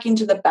get back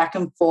into the back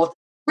and forth,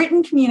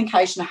 written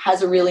communication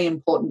has a really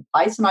important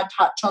place, and I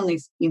touch on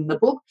this in the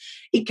book.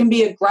 It can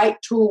be a great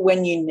tool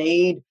when you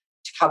need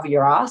to cover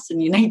your ass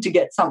and you need to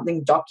get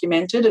something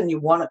documented and you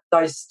want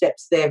those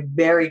steps there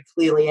very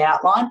clearly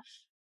outlined.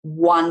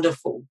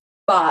 Wonderful.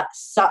 But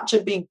such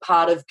a big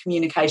part of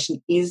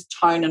communication is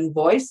tone and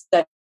voice,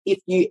 that if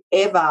you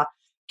ever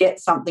get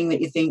something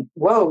that you think,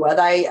 whoa, are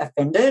they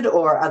offended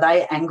or are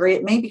they angry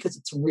at me because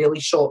it's a really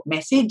short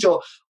message,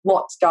 or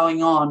what's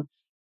going on,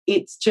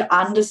 it's to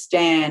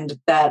understand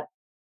that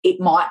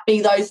it might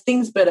be those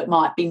things, but it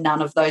might be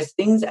none of those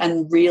things.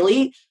 And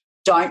really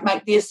don't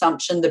make the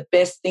assumption. The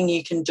best thing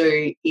you can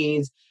do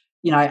is,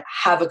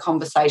 have a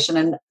conversation.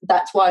 And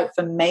that's why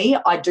for me,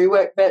 I do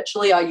work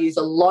virtually. I use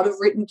a lot of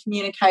written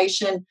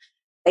communication,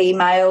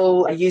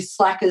 email, I use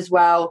Slack as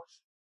well,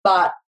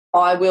 but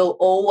I will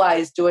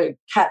always do a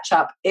catch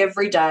up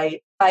every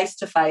day, face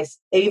to face,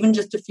 even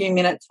just a few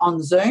minutes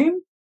on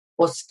Zoom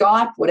or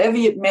Skype, whatever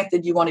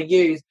method you want to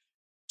use,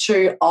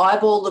 to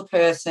eyeball the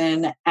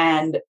person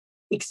and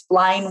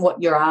explain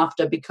what you're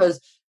after,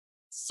 because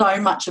so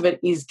much of it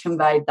is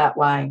conveyed that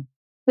way.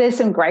 There's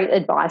some great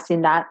advice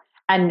in that.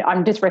 And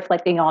I'm just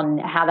reflecting on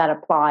how that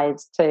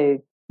applies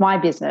to my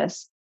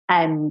business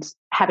and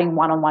having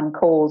one-on-one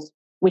calls,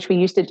 which we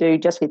used to do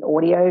just with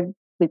audio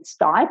with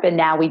Skype, and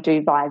now we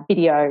do via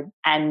video,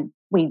 and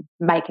we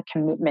make a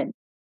commitment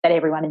that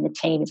everyone in the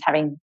team is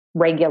having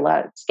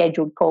regular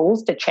scheduled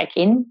calls to check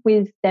in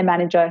with their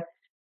manager.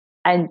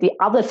 And the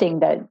other thing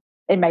that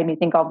it made me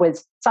think of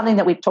was something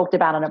that we've talked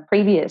about on a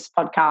previous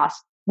podcast,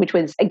 which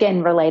was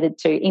again related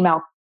to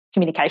email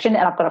communication.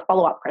 And I've got a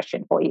follow-up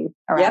question for you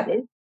around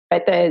this.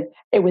 But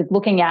it was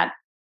looking at,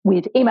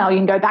 with email, you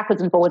can go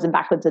backwards and forwards and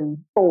backwards and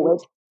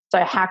forwards.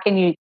 So how can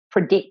you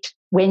predict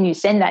when you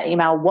send that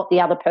email what the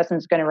other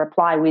person's going to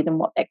reply with and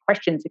what their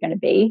questions are going to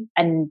be,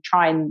 and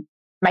try and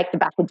make the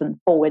backwards and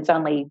forwards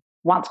only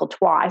once or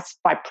twice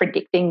by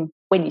predicting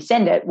when you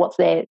send it what's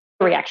their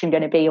reaction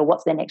going to be or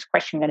what's their next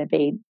question going to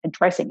be,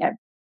 addressing it.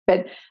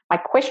 But my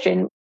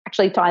question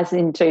actually ties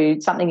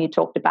into something you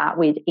talked about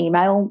with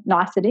email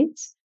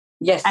niceties.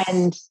 Yes.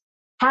 And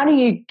how do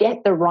you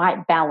get the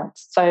right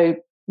balance? So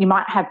you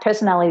might have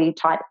personality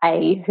type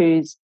A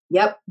who's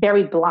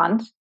very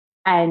blunt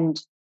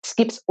and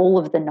skips all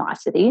of the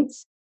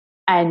niceties.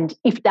 And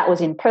if that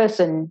was in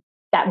person,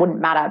 that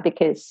wouldn't matter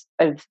because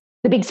of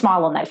the big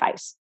smile on their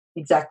face.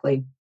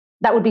 Exactly.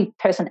 That would be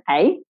person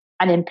A.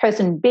 And then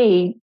person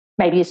B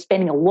maybe is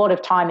spending a lot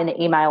of time in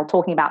the email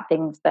talking about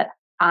things that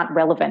aren't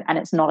relevant, and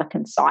it's not a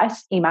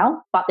concise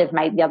email, but they've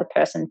made the other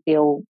person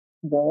feel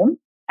warm.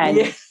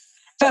 And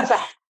so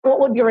what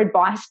would your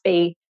advice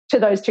be to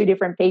those two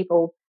different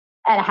people,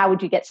 and how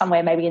would you get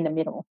somewhere maybe in the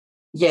middle?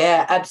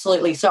 Yeah,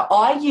 absolutely. So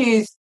I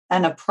use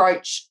an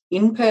approach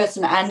in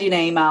person and in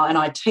email, and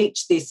I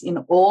teach this in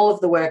all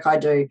of the work I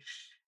do.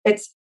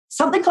 It's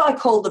something I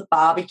call the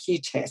barbecue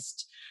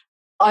test.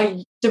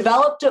 I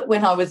developed it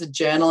when I was a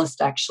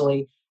journalist,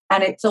 actually,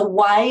 and it's a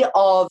way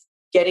of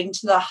getting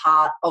to the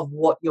heart of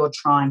what you're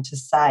trying to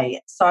say.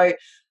 So,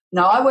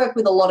 I work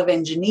with a lot of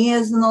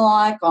engineers and the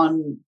like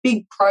on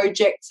big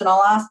projects, and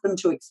I'll ask them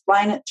to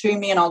explain it to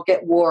me, and I'll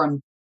get War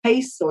and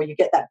Peace, or you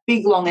get that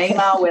big long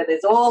email where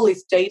there's all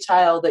this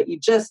detail that you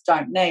just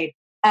don't need.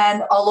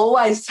 And I'll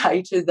always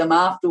say to them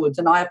afterwards,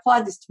 and I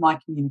apply this to my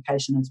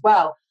communication as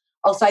well,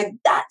 I'll say,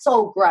 that's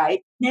all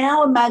great.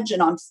 Now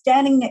imagine I'm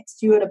standing next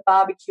to you at a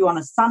barbecue on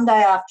a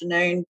Sunday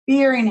afternoon,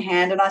 beer in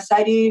hand, and I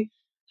say to you,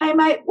 hey,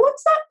 mate,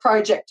 what's that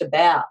project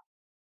about?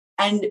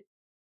 And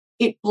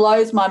it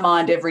blows my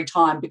mind every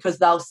time, because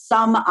they'll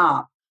sum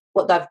up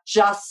what they've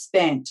just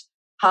spent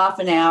half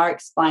an hour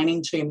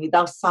explaining to me.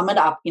 They'll sum it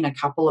up in a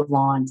couple of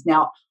lines.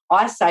 Now,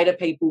 I say to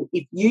people,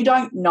 if you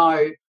don't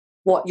know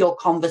what your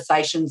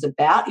conversation's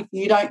about, if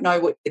you don't know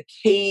what the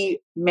key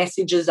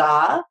messages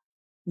are,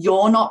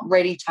 you're not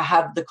ready to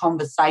have the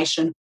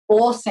conversation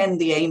or send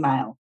the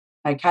email,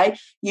 okay?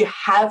 You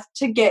have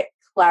to get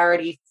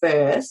clarity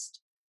first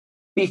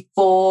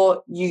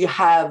before you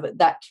have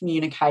that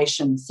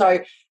communication.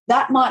 So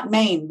that might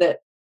mean that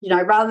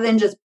rather than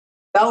just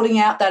belting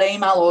out that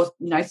email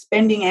or,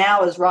 spending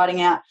hours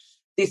writing out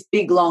this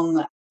big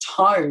long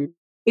tome,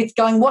 it's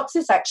going, what's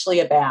this actually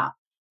about?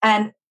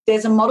 And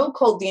there's a model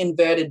called the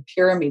inverted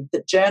pyramid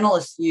that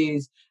journalists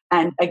use.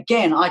 And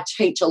again, I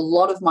teach a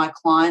lot of my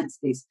clients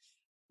this.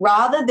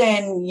 Rather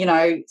than,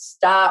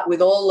 start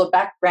with all the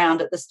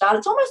background at the start,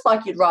 it's almost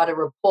like you'd write a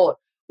report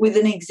with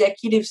an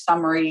executive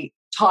summary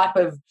type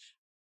of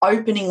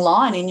opening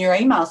line in your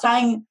email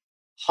saying,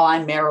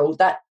 "Hi, Meryl,"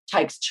 that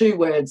takes 2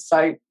 words.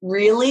 So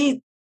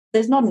really,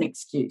 there's not an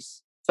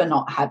excuse for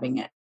not having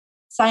it.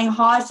 Saying,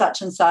 "Hi,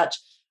 such and such,"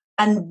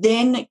 and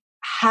then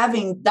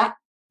having that,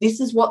 this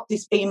is what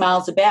this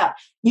email's about.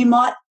 You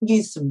might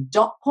use some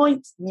dot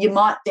points. You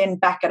might then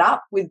back it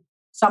up with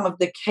some of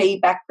the key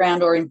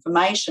background or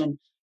information.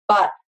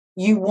 But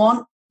you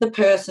want the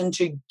person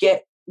to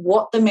get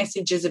what the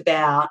message is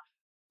about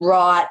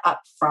right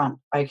up front,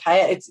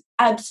 okay? It's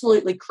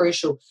absolutely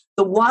crucial.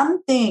 The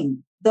one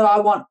thing that I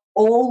want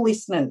all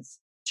listeners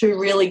to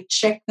really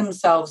check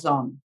themselves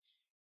on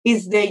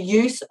is their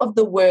use of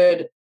the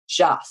word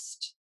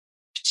just,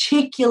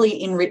 particularly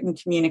in written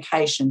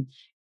communication.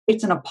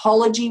 It's an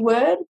apology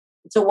word.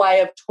 It's a way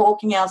of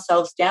talking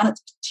ourselves down.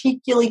 It's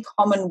particularly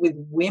common with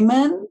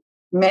women.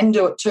 Men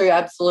do it too,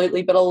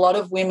 absolutely, but a lot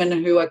of women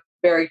who are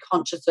very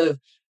conscious of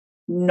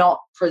not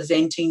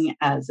presenting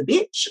as a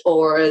bitch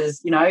or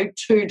as,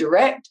 too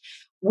direct.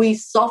 We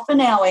soften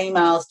our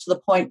emails to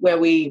the point where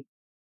we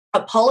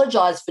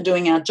apologise for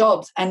doing our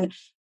jobs, and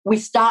we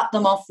start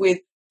them off with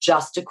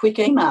just a quick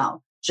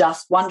email,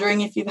 just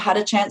wondering if you've had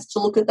a chance to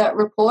look at that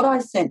report I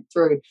sent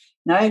through,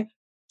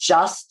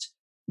 just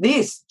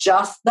this,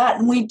 just that.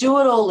 And we do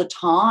it all the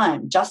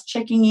time, just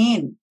checking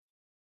in.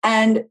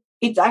 And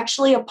it's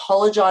actually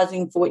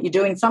apologising for what you're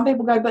doing. Some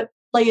people go, "But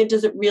Leah,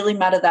 does it really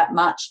matter that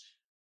much?"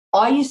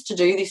 I used to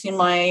do this in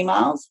my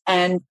emails,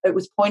 and it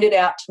was pointed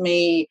out to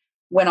me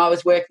when I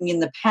was working in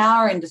the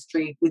power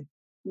industry with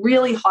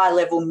really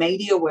high-level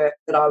media work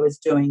that I was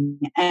doing.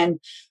 And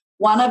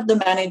one of the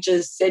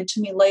managers said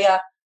to me,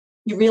 "Leah,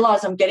 you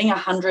realise I'm getting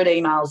 100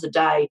 emails a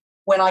day.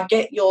 When I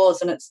get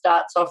yours and it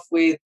starts off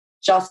with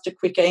just a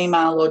quick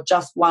email or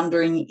just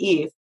wondering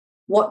if,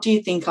 what do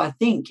you think I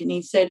think?" And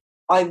he said,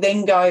 I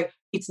then go,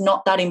 "It's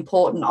not that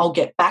important. I'll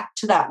get back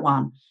to that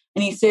one."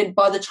 And he said,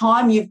 by the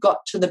time you've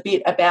got to the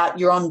bit about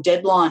you're on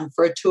deadline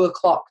for a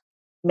 2:00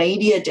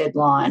 media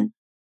deadline,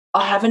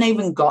 I haven't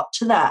even got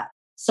to that.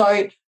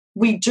 So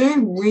we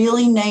do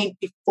really need,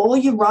 before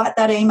you write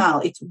that email,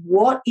 it's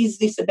what is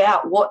this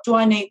about? What do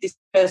I need this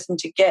person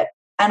to get?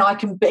 And I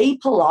can be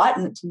polite,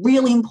 and it's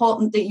really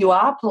important that you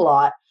are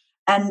polite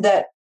and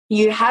that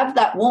you have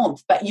that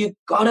warmth, but you've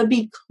got to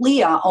be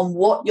clear on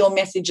what your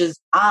messages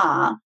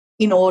are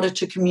in order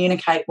to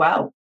communicate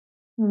well.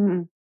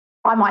 Mm.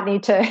 I might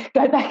need to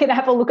go back and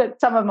have a look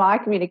at some of my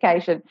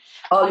communication.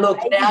 Oh, look,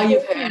 now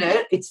you've heard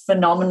it. It's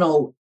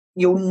phenomenal.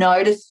 You'll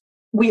notice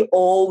we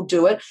all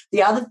do it.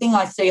 The other thing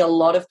I see a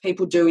lot of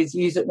people do is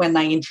use it when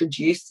they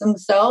introduce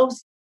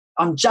themselves.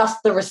 "I'm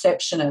just the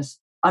receptionist.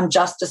 I'm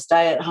just a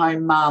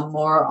stay-at-home mum,"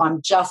 or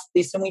 "I'm just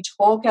this." And we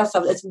talk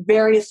ourselves. It's a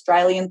very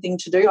Australian thing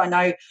to do. I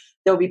know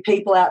there'll be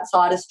people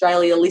outside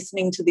Australia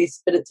listening to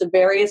this, but it's a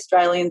very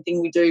Australian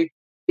thing we do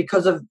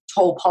because of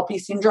tall poppy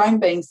syndrome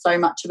being so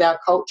much of our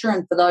culture.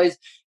 And for those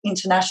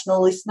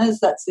international listeners,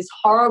 that's this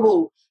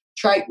horrible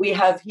trait we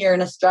have here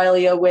in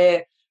Australia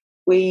where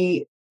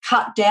we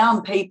cut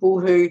down people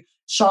who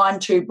shine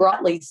too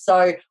brightly.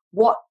 So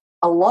what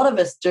a lot of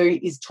us do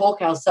is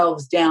talk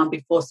ourselves down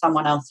before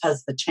someone else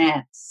has the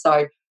chance.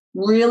 So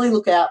really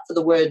look out for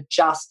the word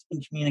just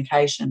in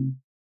communication.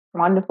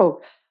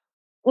 Wonderful.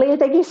 Leah,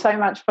 thank you so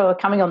much for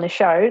coming on the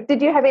show.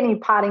 Did you have any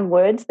parting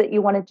words that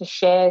you wanted to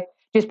share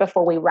just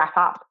before we wrap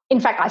up? In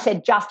fact, I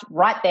said just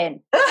right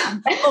then.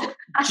 Look,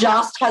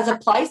 just has a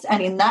place,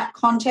 and in that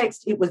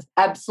context, it was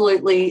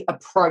absolutely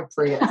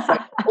appropriate. So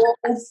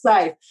all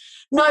safe.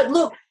 No,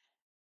 look,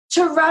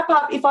 to wrap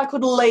up, if I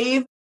could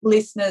leave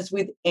listeners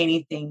with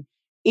anything,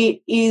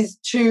 it is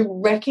to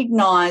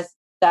recognise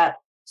that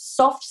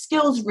soft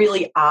skills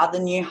really are the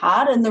new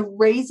hard, and the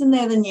reason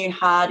they're the new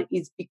hard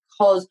is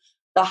because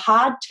the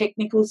hard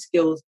technical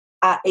skills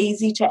are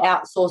easy to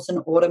outsource and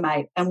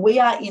automate, and we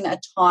are in a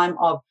time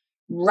of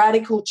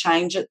radical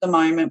change at the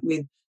moment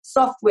with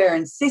software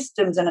and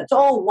systems, and it's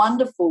all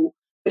wonderful.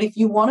 But if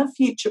you want to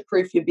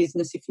future-proof your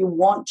business, if you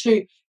want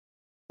to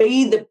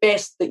be the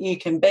best that you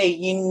can be,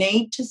 you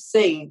need to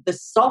see the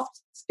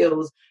soft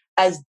skills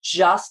as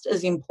just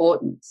as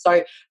important.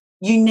 So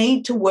you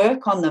need to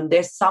work on them.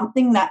 There's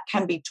something that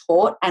can be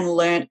taught and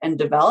learnt and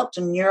developed,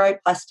 and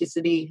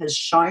neuroplasticity has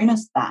shown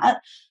us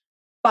that,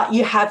 but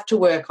you have to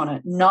work on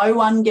it. No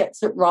one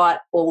gets it right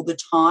all the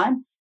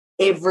time.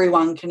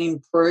 Everyone can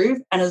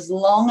improve, and as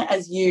long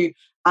as you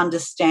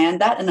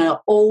understand that and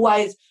are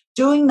always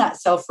doing that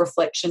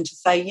self-reflection to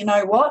say, you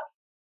know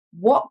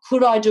what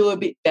could I do a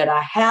bit better?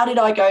 How did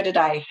I go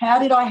today? How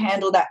did I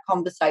handle that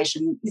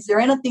conversation? Is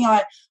there anything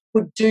I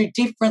could do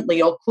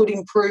differently or could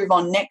improve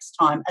on next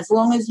time? As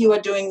long as you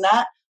are doing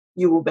that,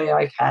 you will be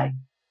okay.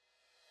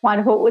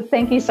 Wonderful. Well,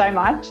 thank you so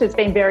much. It's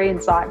been very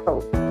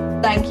insightful.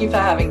 Thank you for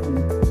having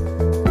me.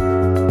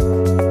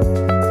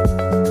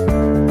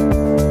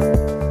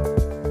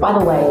 By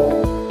the way,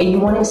 are you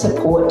wanting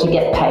support to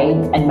get paid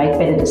and make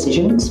better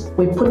decisions?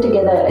 We've put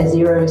together a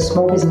Xero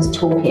small business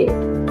toolkit,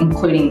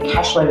 including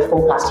cash flow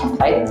forecast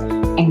template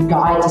and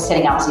guide to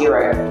setting up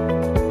Xero.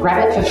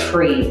 Grab it for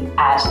free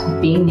at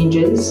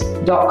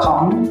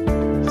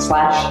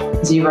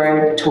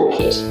beingninjas.com/Xero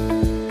toolkit.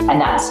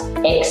 And that's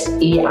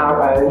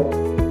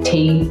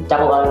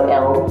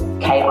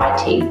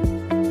XEROTOOLKIT.